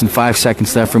 4 minutes and 5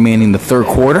 seconds left remaining in the third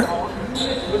quarter.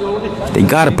 They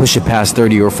got to push it past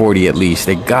 30 or 40 at least.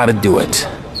 They got to do it.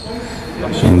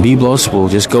 And Byblos will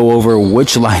just go over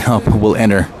which lineup will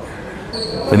enter.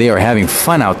 But they are having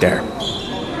fun out there.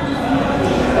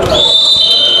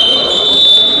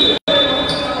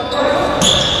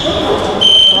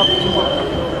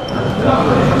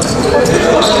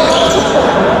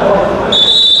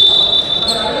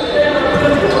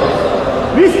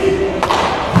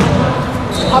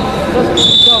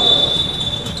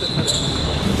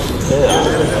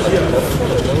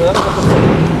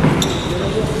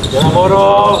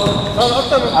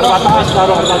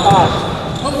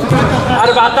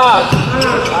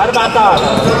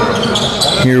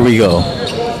 Here we go.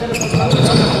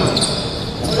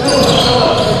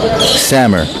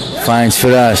 Sammer finds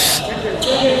Firas.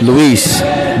 Luis,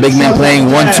 big man playing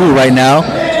 1-2 right now.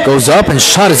 Goes up and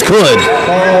shot is good.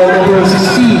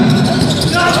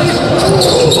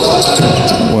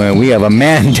 Well, we have a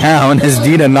man down as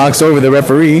Dida knocks over the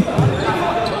referee.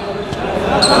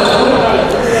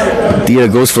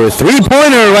 Dida goes for a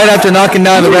three-pointer right after knocking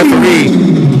down the referee.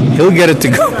 He'll get it to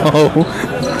go.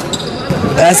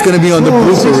 That's going to be on the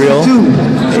blooper reel.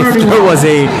 If there was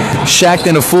a shacked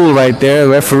and a fool right there,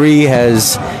 the referee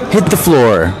has hit the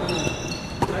floor.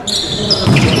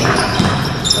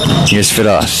 Here's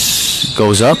Firas.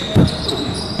 Goes up.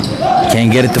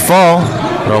 Can't get it to fall.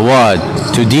 Rawad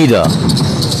to Dida.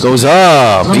 Goes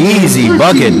up. Easy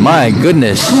bucket. My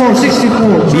goodness.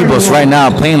 Byblos right now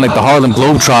playing like the Harlem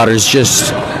Globetrotters,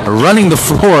 just running the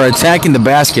floor, attacking the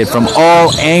basket from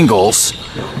all angles.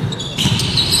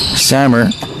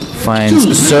 Sammer finds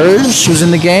Serge, who's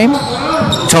in the game.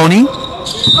 Tony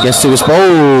gets to his...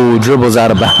 Oh, dribbles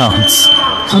out of bounds.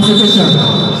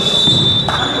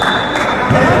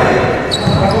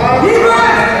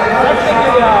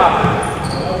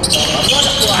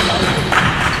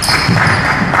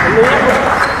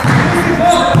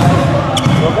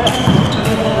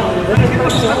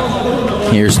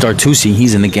 Here's Tartusi,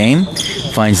 he's in the game.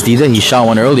 Finds Dida, he shot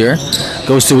one earlier.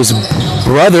 Goes to his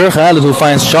brother, Khalid, who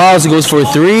finds Charles. He goes for a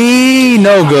three,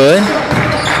 no good.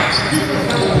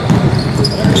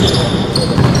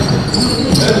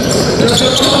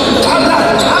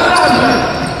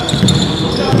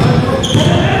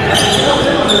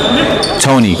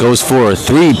 Tony goes for a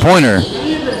three-pointer.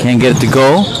 Can't get it to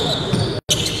go.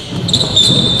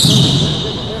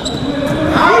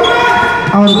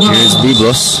 Here's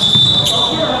Byblos.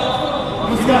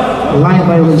 Line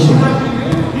violation.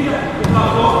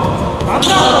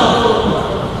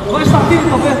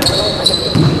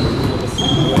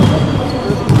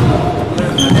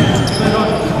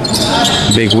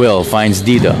 Big Will finds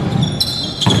Dida.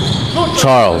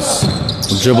 Charles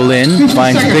will dribble in,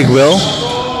 finds Big Will.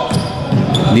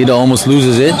 Dida almost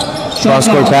loses it.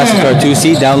 Cross-court pass to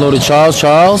Tartusi, down low to Charles.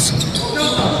 Charles.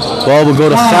 Ball will go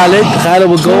to Khalid. Khalid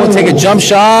will go and take a jump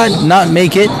shot, not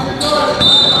make it.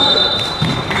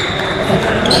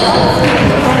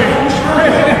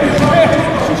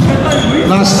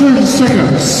 Last 30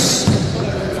 seconds.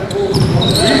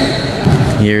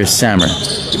 Here's Sammer.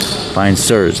 Finds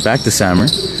Serge. Back to Sammer.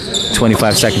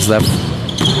 25 seconds left.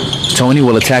 Tony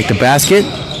will attack the basket.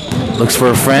 Looks for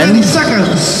a friend. 20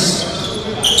 seconds.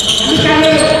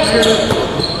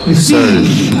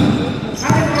 Serge.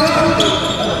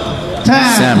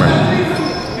 Sammer.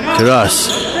 Taras.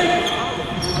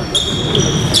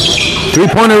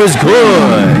 Three-pointer is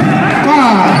good.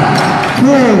 5, 4,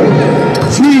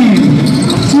 3,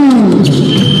 2.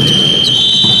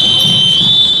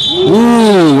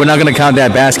 Ooh, we're not going to count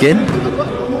that basket.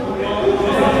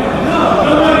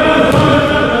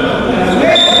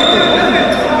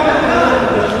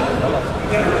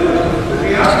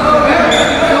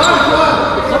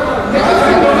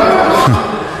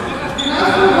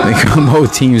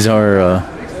 Both teams are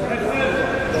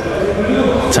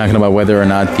talking about whether or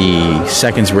not the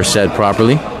seconds were set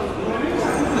properly.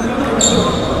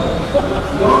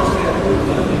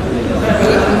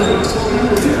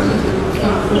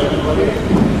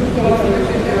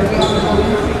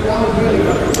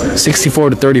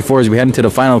 (64-34) as we head into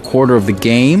the final quarter of the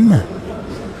game.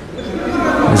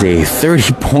 There's a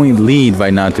 30-point lead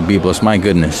right now to Byblos. My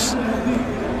goodness.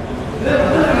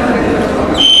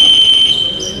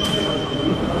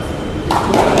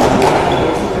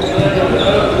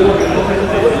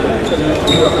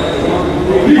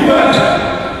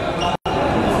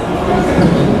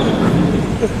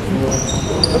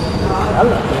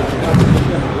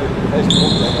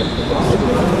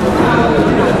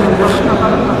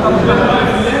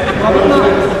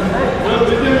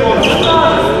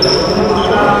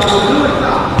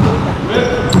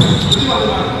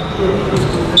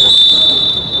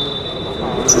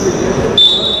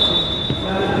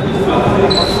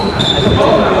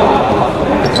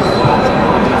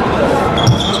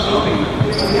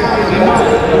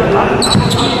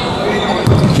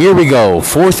 Here we go,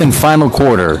 fourth and final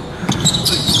quarter.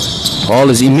 Ball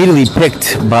is immediately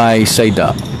picked by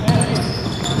Saida.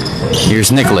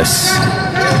 Here's Nicholas.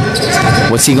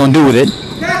 What's he gonna do with it?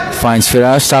 Finds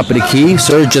Firas, top of the key.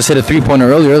 Serge just hit a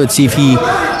three-pointer earlier. Let's see if he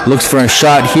looks for a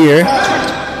shot here.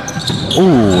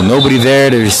 Ooh, nobody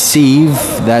there to receive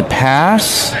that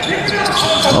pass.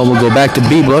 Oh, we'll go back to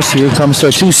Byblos. Here comes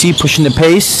Tartusi pushing the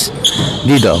pace.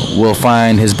 Dida will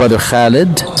find his brother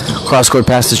Khalid. Cross-court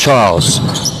pass to Charles.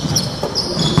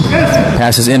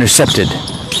 Pass is intercepted.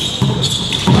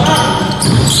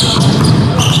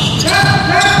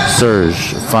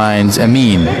 Serge finds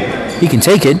Amin. He can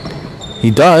take it.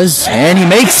 He does, and he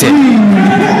makes it.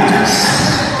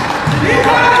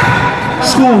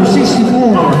 Score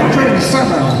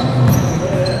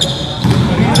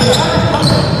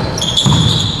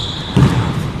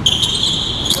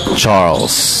 64-37.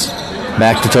 Charles.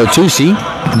 Back to Tartusi.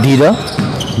 Dida.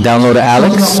 Down low to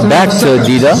Alex. Back to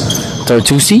Dida.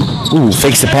 Tartusi. Ooh,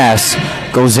 fakes the pass.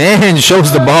 Goes in,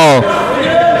 shows the ball.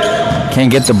 Can't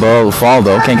get the ball to fall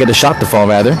though. Can't get the shot to fall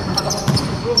rather.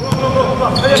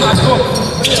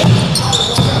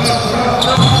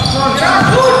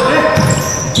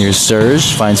 Here's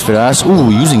Serge, finds Firas. Ooh,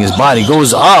 using his body,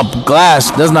 goes up.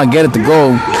 Glass, does not get it to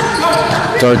go.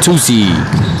 Tartusi.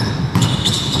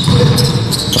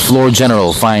 The floor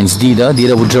general finds Dida.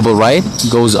 Dida will dribble right,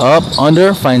 goes up,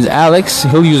 under, finds Alex.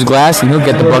 He'll use Glass and he'll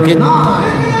get the bucket.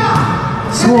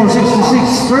 Score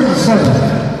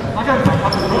 66-37.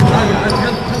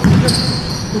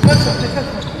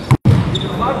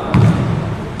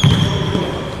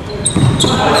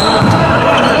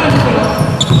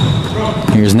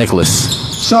 Here's Nicholas.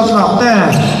 Shot clock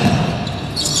 10.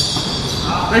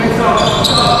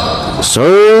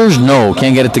 Serge, no,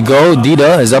 can't get it to go.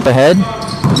 Dida is up ahead.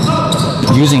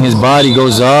 Using his body,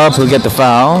 goes up. He'll get the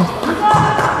foul.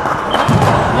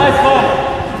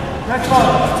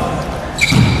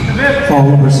 Foul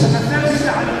number 6.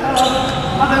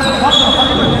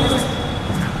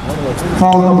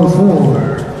 Foul number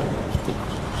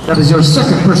 4. That is your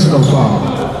second personal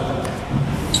foul.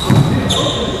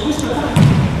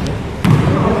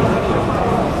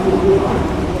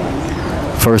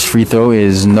 First free throw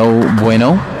is no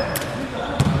bueno.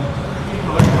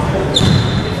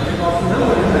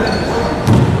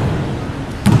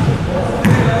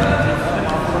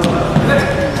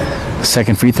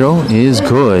 Second free throw is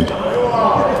good.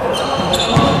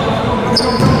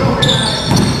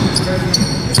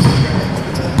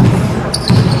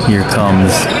 Here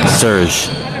comes Serge.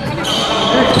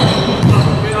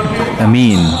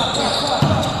 Amin.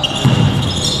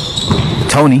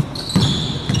 Tony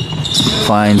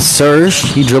finds Serge.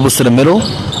 He dribbles to the middle.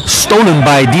 Stolen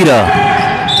by Dida.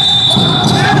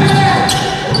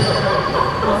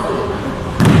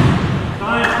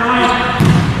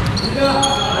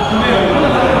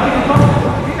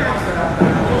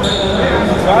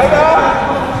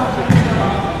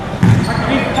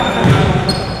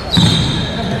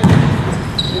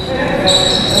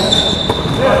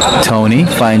 Tony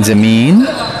finds Amin.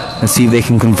 Let's see if they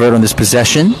can convert on this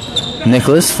possession.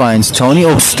 Nicholas finds Tony.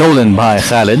 Oh, stolen by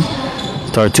Khalid.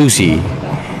 Tartusi.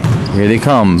 Here they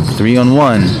come.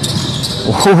 3-on-1.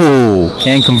 Oh,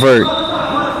 can't convert.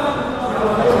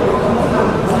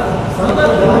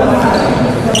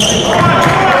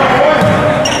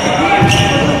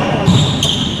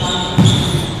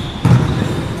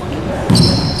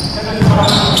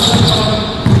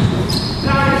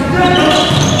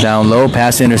 Down low,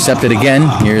 pass intercepted again.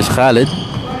 Here's Khalid.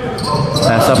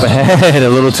 Pass up ahead, a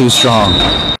little too strong.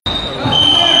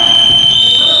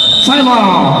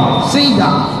 Timeout,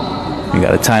 Saida. We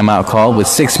got a timeout call with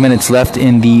 6 minutes left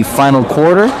in the final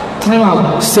quarter.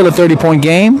 Timeout. Still a 30-point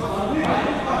game.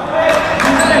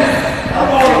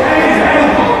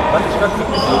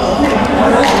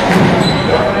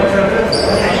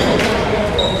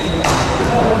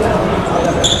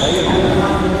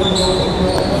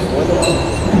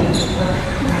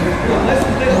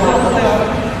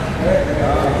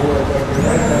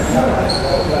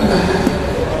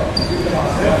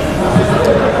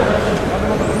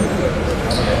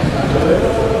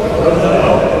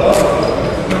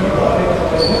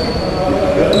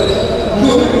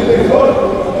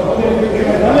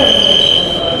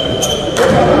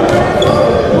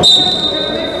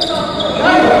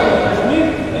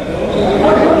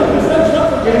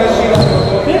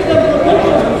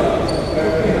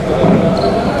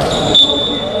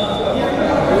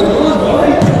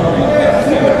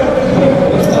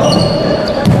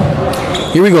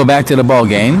 Here we go back to the ball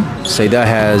game. Saida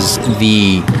has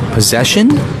the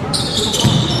possession.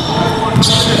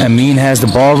 Amin has the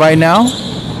ball right now.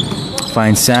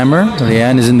 Finds Samer.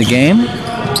 Rian is in the game.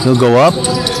 He'll go up.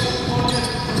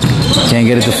 Can't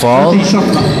get it to fall.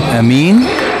 Amin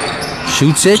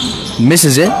shoots it.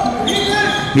 Misses it.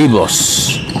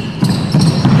 Byblos.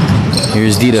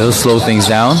 Here's Dida. He'll slow things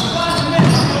down.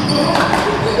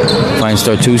 Finds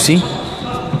Tartusi.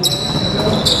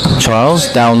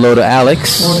 Charles, down low to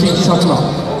Alex.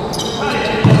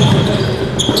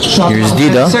 Here's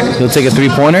Dida. He'll take a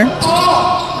three-pointer.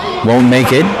 Won't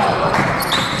make it.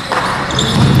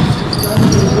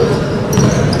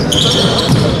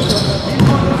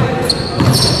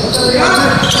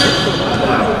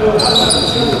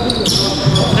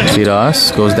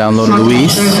 Firas goes down low to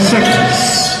Luis.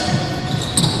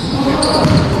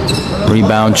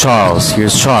 Rebound Charles.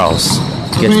 Here's Charles.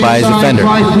 Gets by his defender.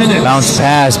 Bounce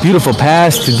pass. Beautiful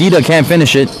pass to Dida. Can't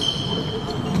finish it.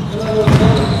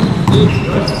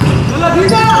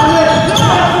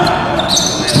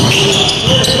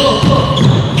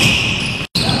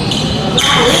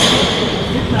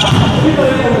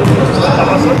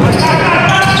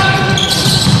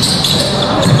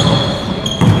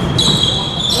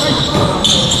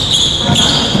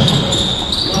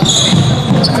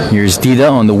 Here's Dida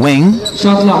on the wing.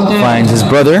 Shot clock 10. Finds his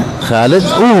brother, Khalid.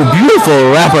 Ooh,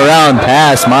 beautiful wraparound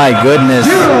pass. My goodness.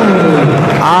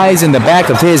 Eyes in the back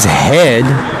of his head.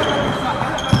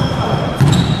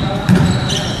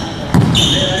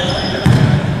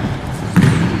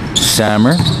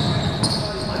 Sammer.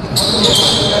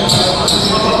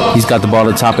 He's got the ball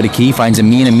at the top of the key. Finds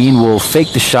Amin. Amin will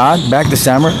fake the shot. Back to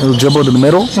Sammer. He'll dribble to the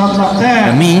middle. Shot clock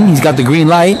 10. Amin, he's got the green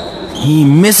light. He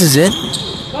misses it.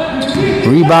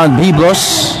 Rebound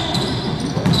Byblos.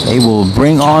 They will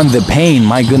bring on the pain.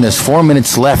 My goodness, 4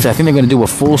 minutes left. I think they're going to do a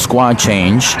full squad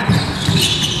change.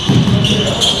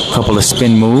 Couple of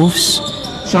spin moves.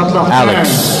 Shot clock 10.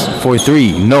 Alex for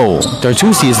 3. No.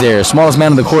 Tartusi is there. Smallest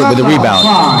man on the court with the rebound.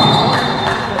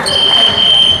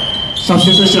 5.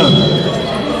 Substitution.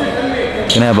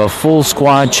 Gonna have a full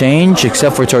squad change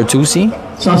except for Tartusi.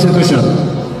 Substitution.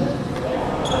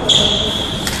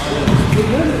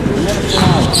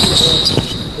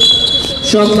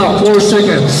 Shot clock 4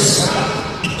 seconds.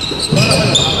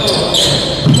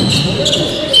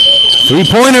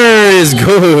 3-pointer is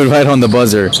good, right on the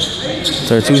buzzer.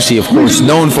 Tartusi, of course,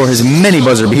 known for his many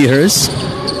buzzer beaters.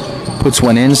 Puts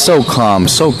one in, so calm,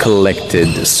 so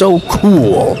collected, so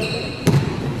cool.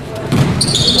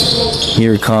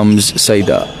 Here comes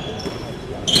Saida.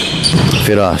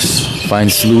 Firas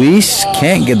finds Luis,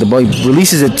 can't get the ball,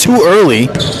 releases it too early.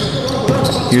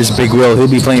 Here's Big Will, he'll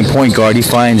be playing point guard. He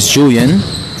finds Julian,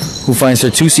 who finds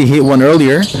Tartusi, hit one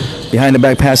earlier. Behind the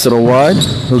back pass to the wad.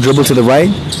 He'll dribble to the right.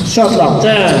 Shot clock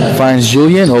 10. Finds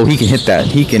Julian. Oh, he can hit that.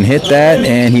 He can hit that,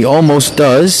 and he almost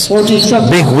does. 14 shot.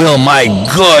 Big Will, my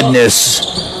goodness.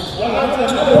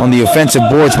 On the offensive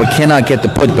boards, but cannot get the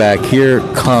putback. Here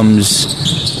comes...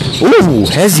 Ooh,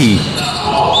 Hezi.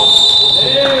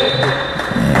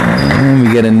 And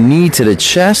we get a knee to the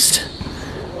chest.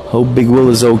 Hope Big Will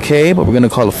is okay, but we're going to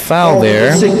call a foul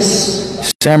there.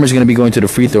 6. Sammer's going to be going to the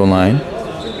free throw line.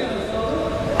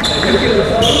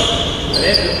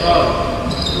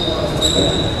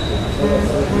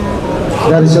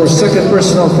 That is your second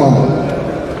personal foul.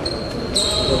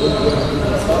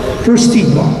 First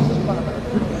team ball.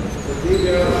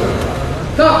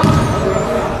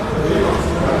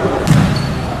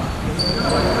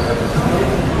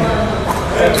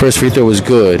 First free throw was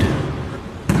good.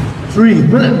 3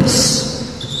 minutes.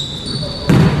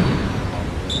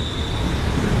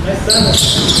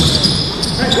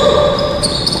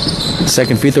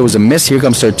 Second free throw was a miss. Here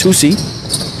comes Tartusi.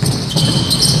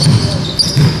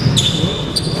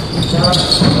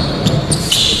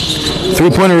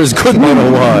 Three-pointer is good by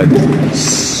the wad.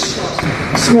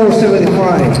 Score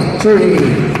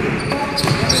 75-30.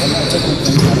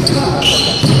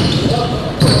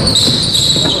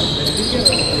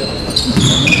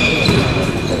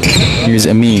 Here's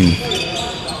Amin.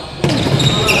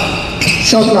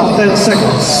 Shot clock 10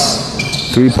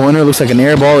 seconds. Three-pointer looks like an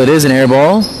air ball. It is an air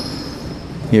ball.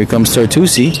 Here comes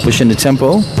Tartusi, pushing the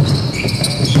tempo.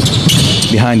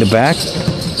 Behind the back.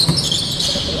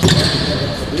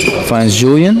 Finds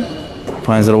Julian.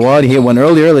 Finds the wad. He hit one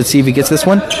earlier. Let's see if he gets this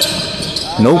one.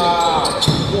 Nope.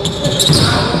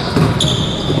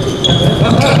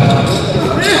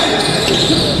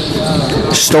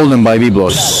 Stolen by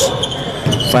Byblos.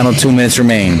 Final 2 minutes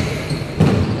remain.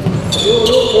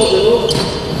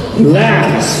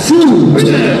 Last 2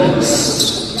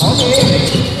 minutes.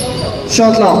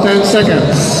 Shot clock 10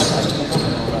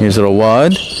 seconds. Here's a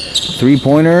wad.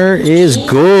 Three-pointer is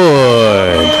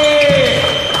good.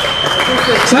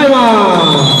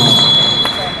 Timeout.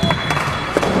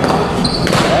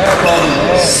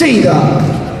 Saida.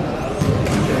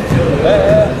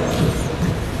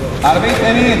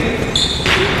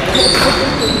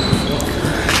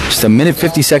 Just a minute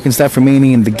 50 seconds left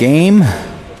remaining in the game.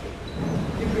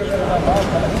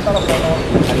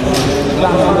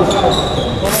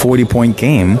 .40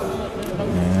 game.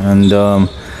 And I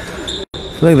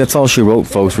feel like that's all she wrote,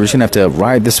 folks. We're just going to have to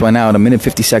ride this one out. A minute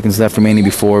 50 seconds left remaining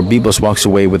before Byblos walks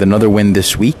away with another win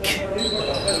this week.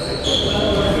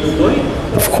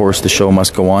 Of course, the show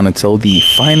must go on until the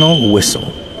final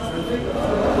whistle.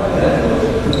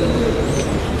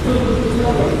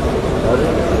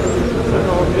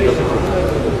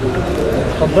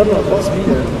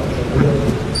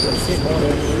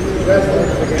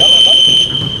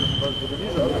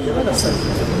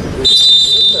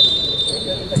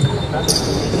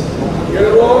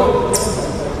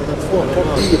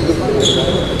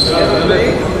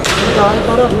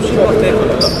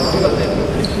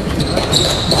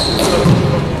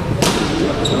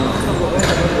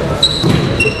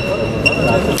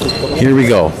 Here we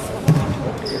go.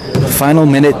 Final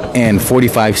minute and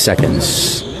 45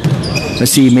 seconds.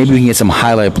 Let's see, maybe we can get some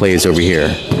highlight plays over here.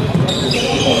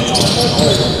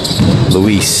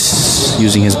 Luis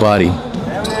using his body.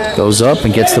 Goes up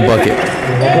and gets the bucket.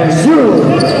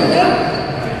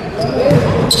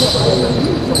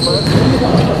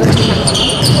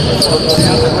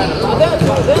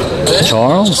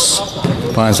 Charles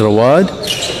finds Rawad.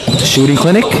 Shooting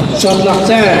clinic.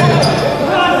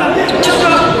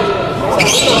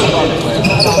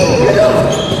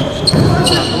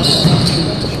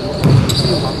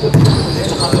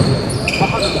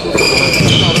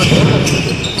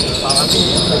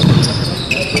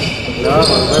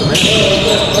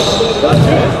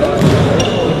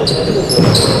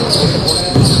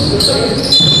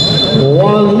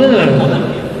 One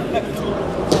minute.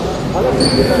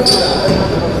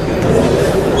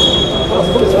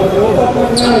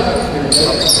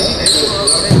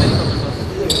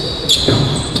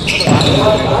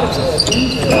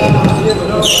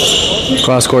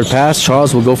 Cross-court pass.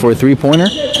 Charles will go for a three-pointer.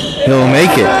 He'll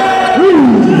make it.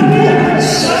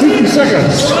 50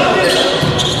 seconds.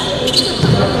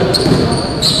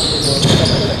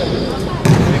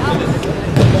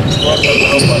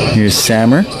 Here's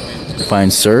Sammer.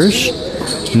 Finds Serge.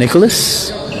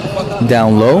 Nicholas.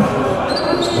 Down low.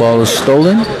 Ball is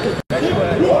stolen.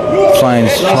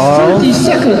 Finds Charles. 30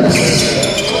 seconds.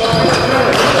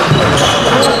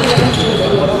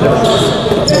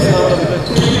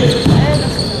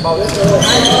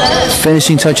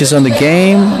 Finishing touches on the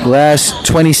game. Last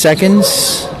 20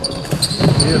 seconds.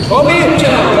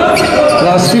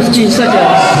 Last 15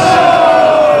 seconds.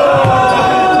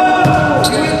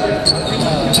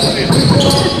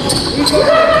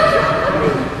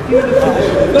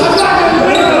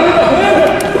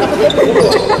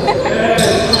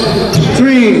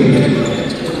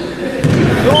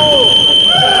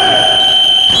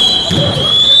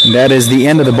 That is the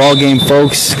end of the ball game,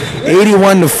 folks.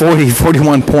 81-40,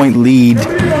 41-point lead.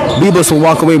 Byblos will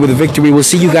walk away with a victory. We'll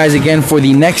see you guys again for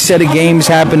the next set of games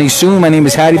happening soon. My name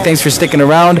is Hattie. Thanks for sticking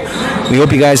around. We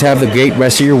hope you guys have the great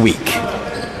rest of your week.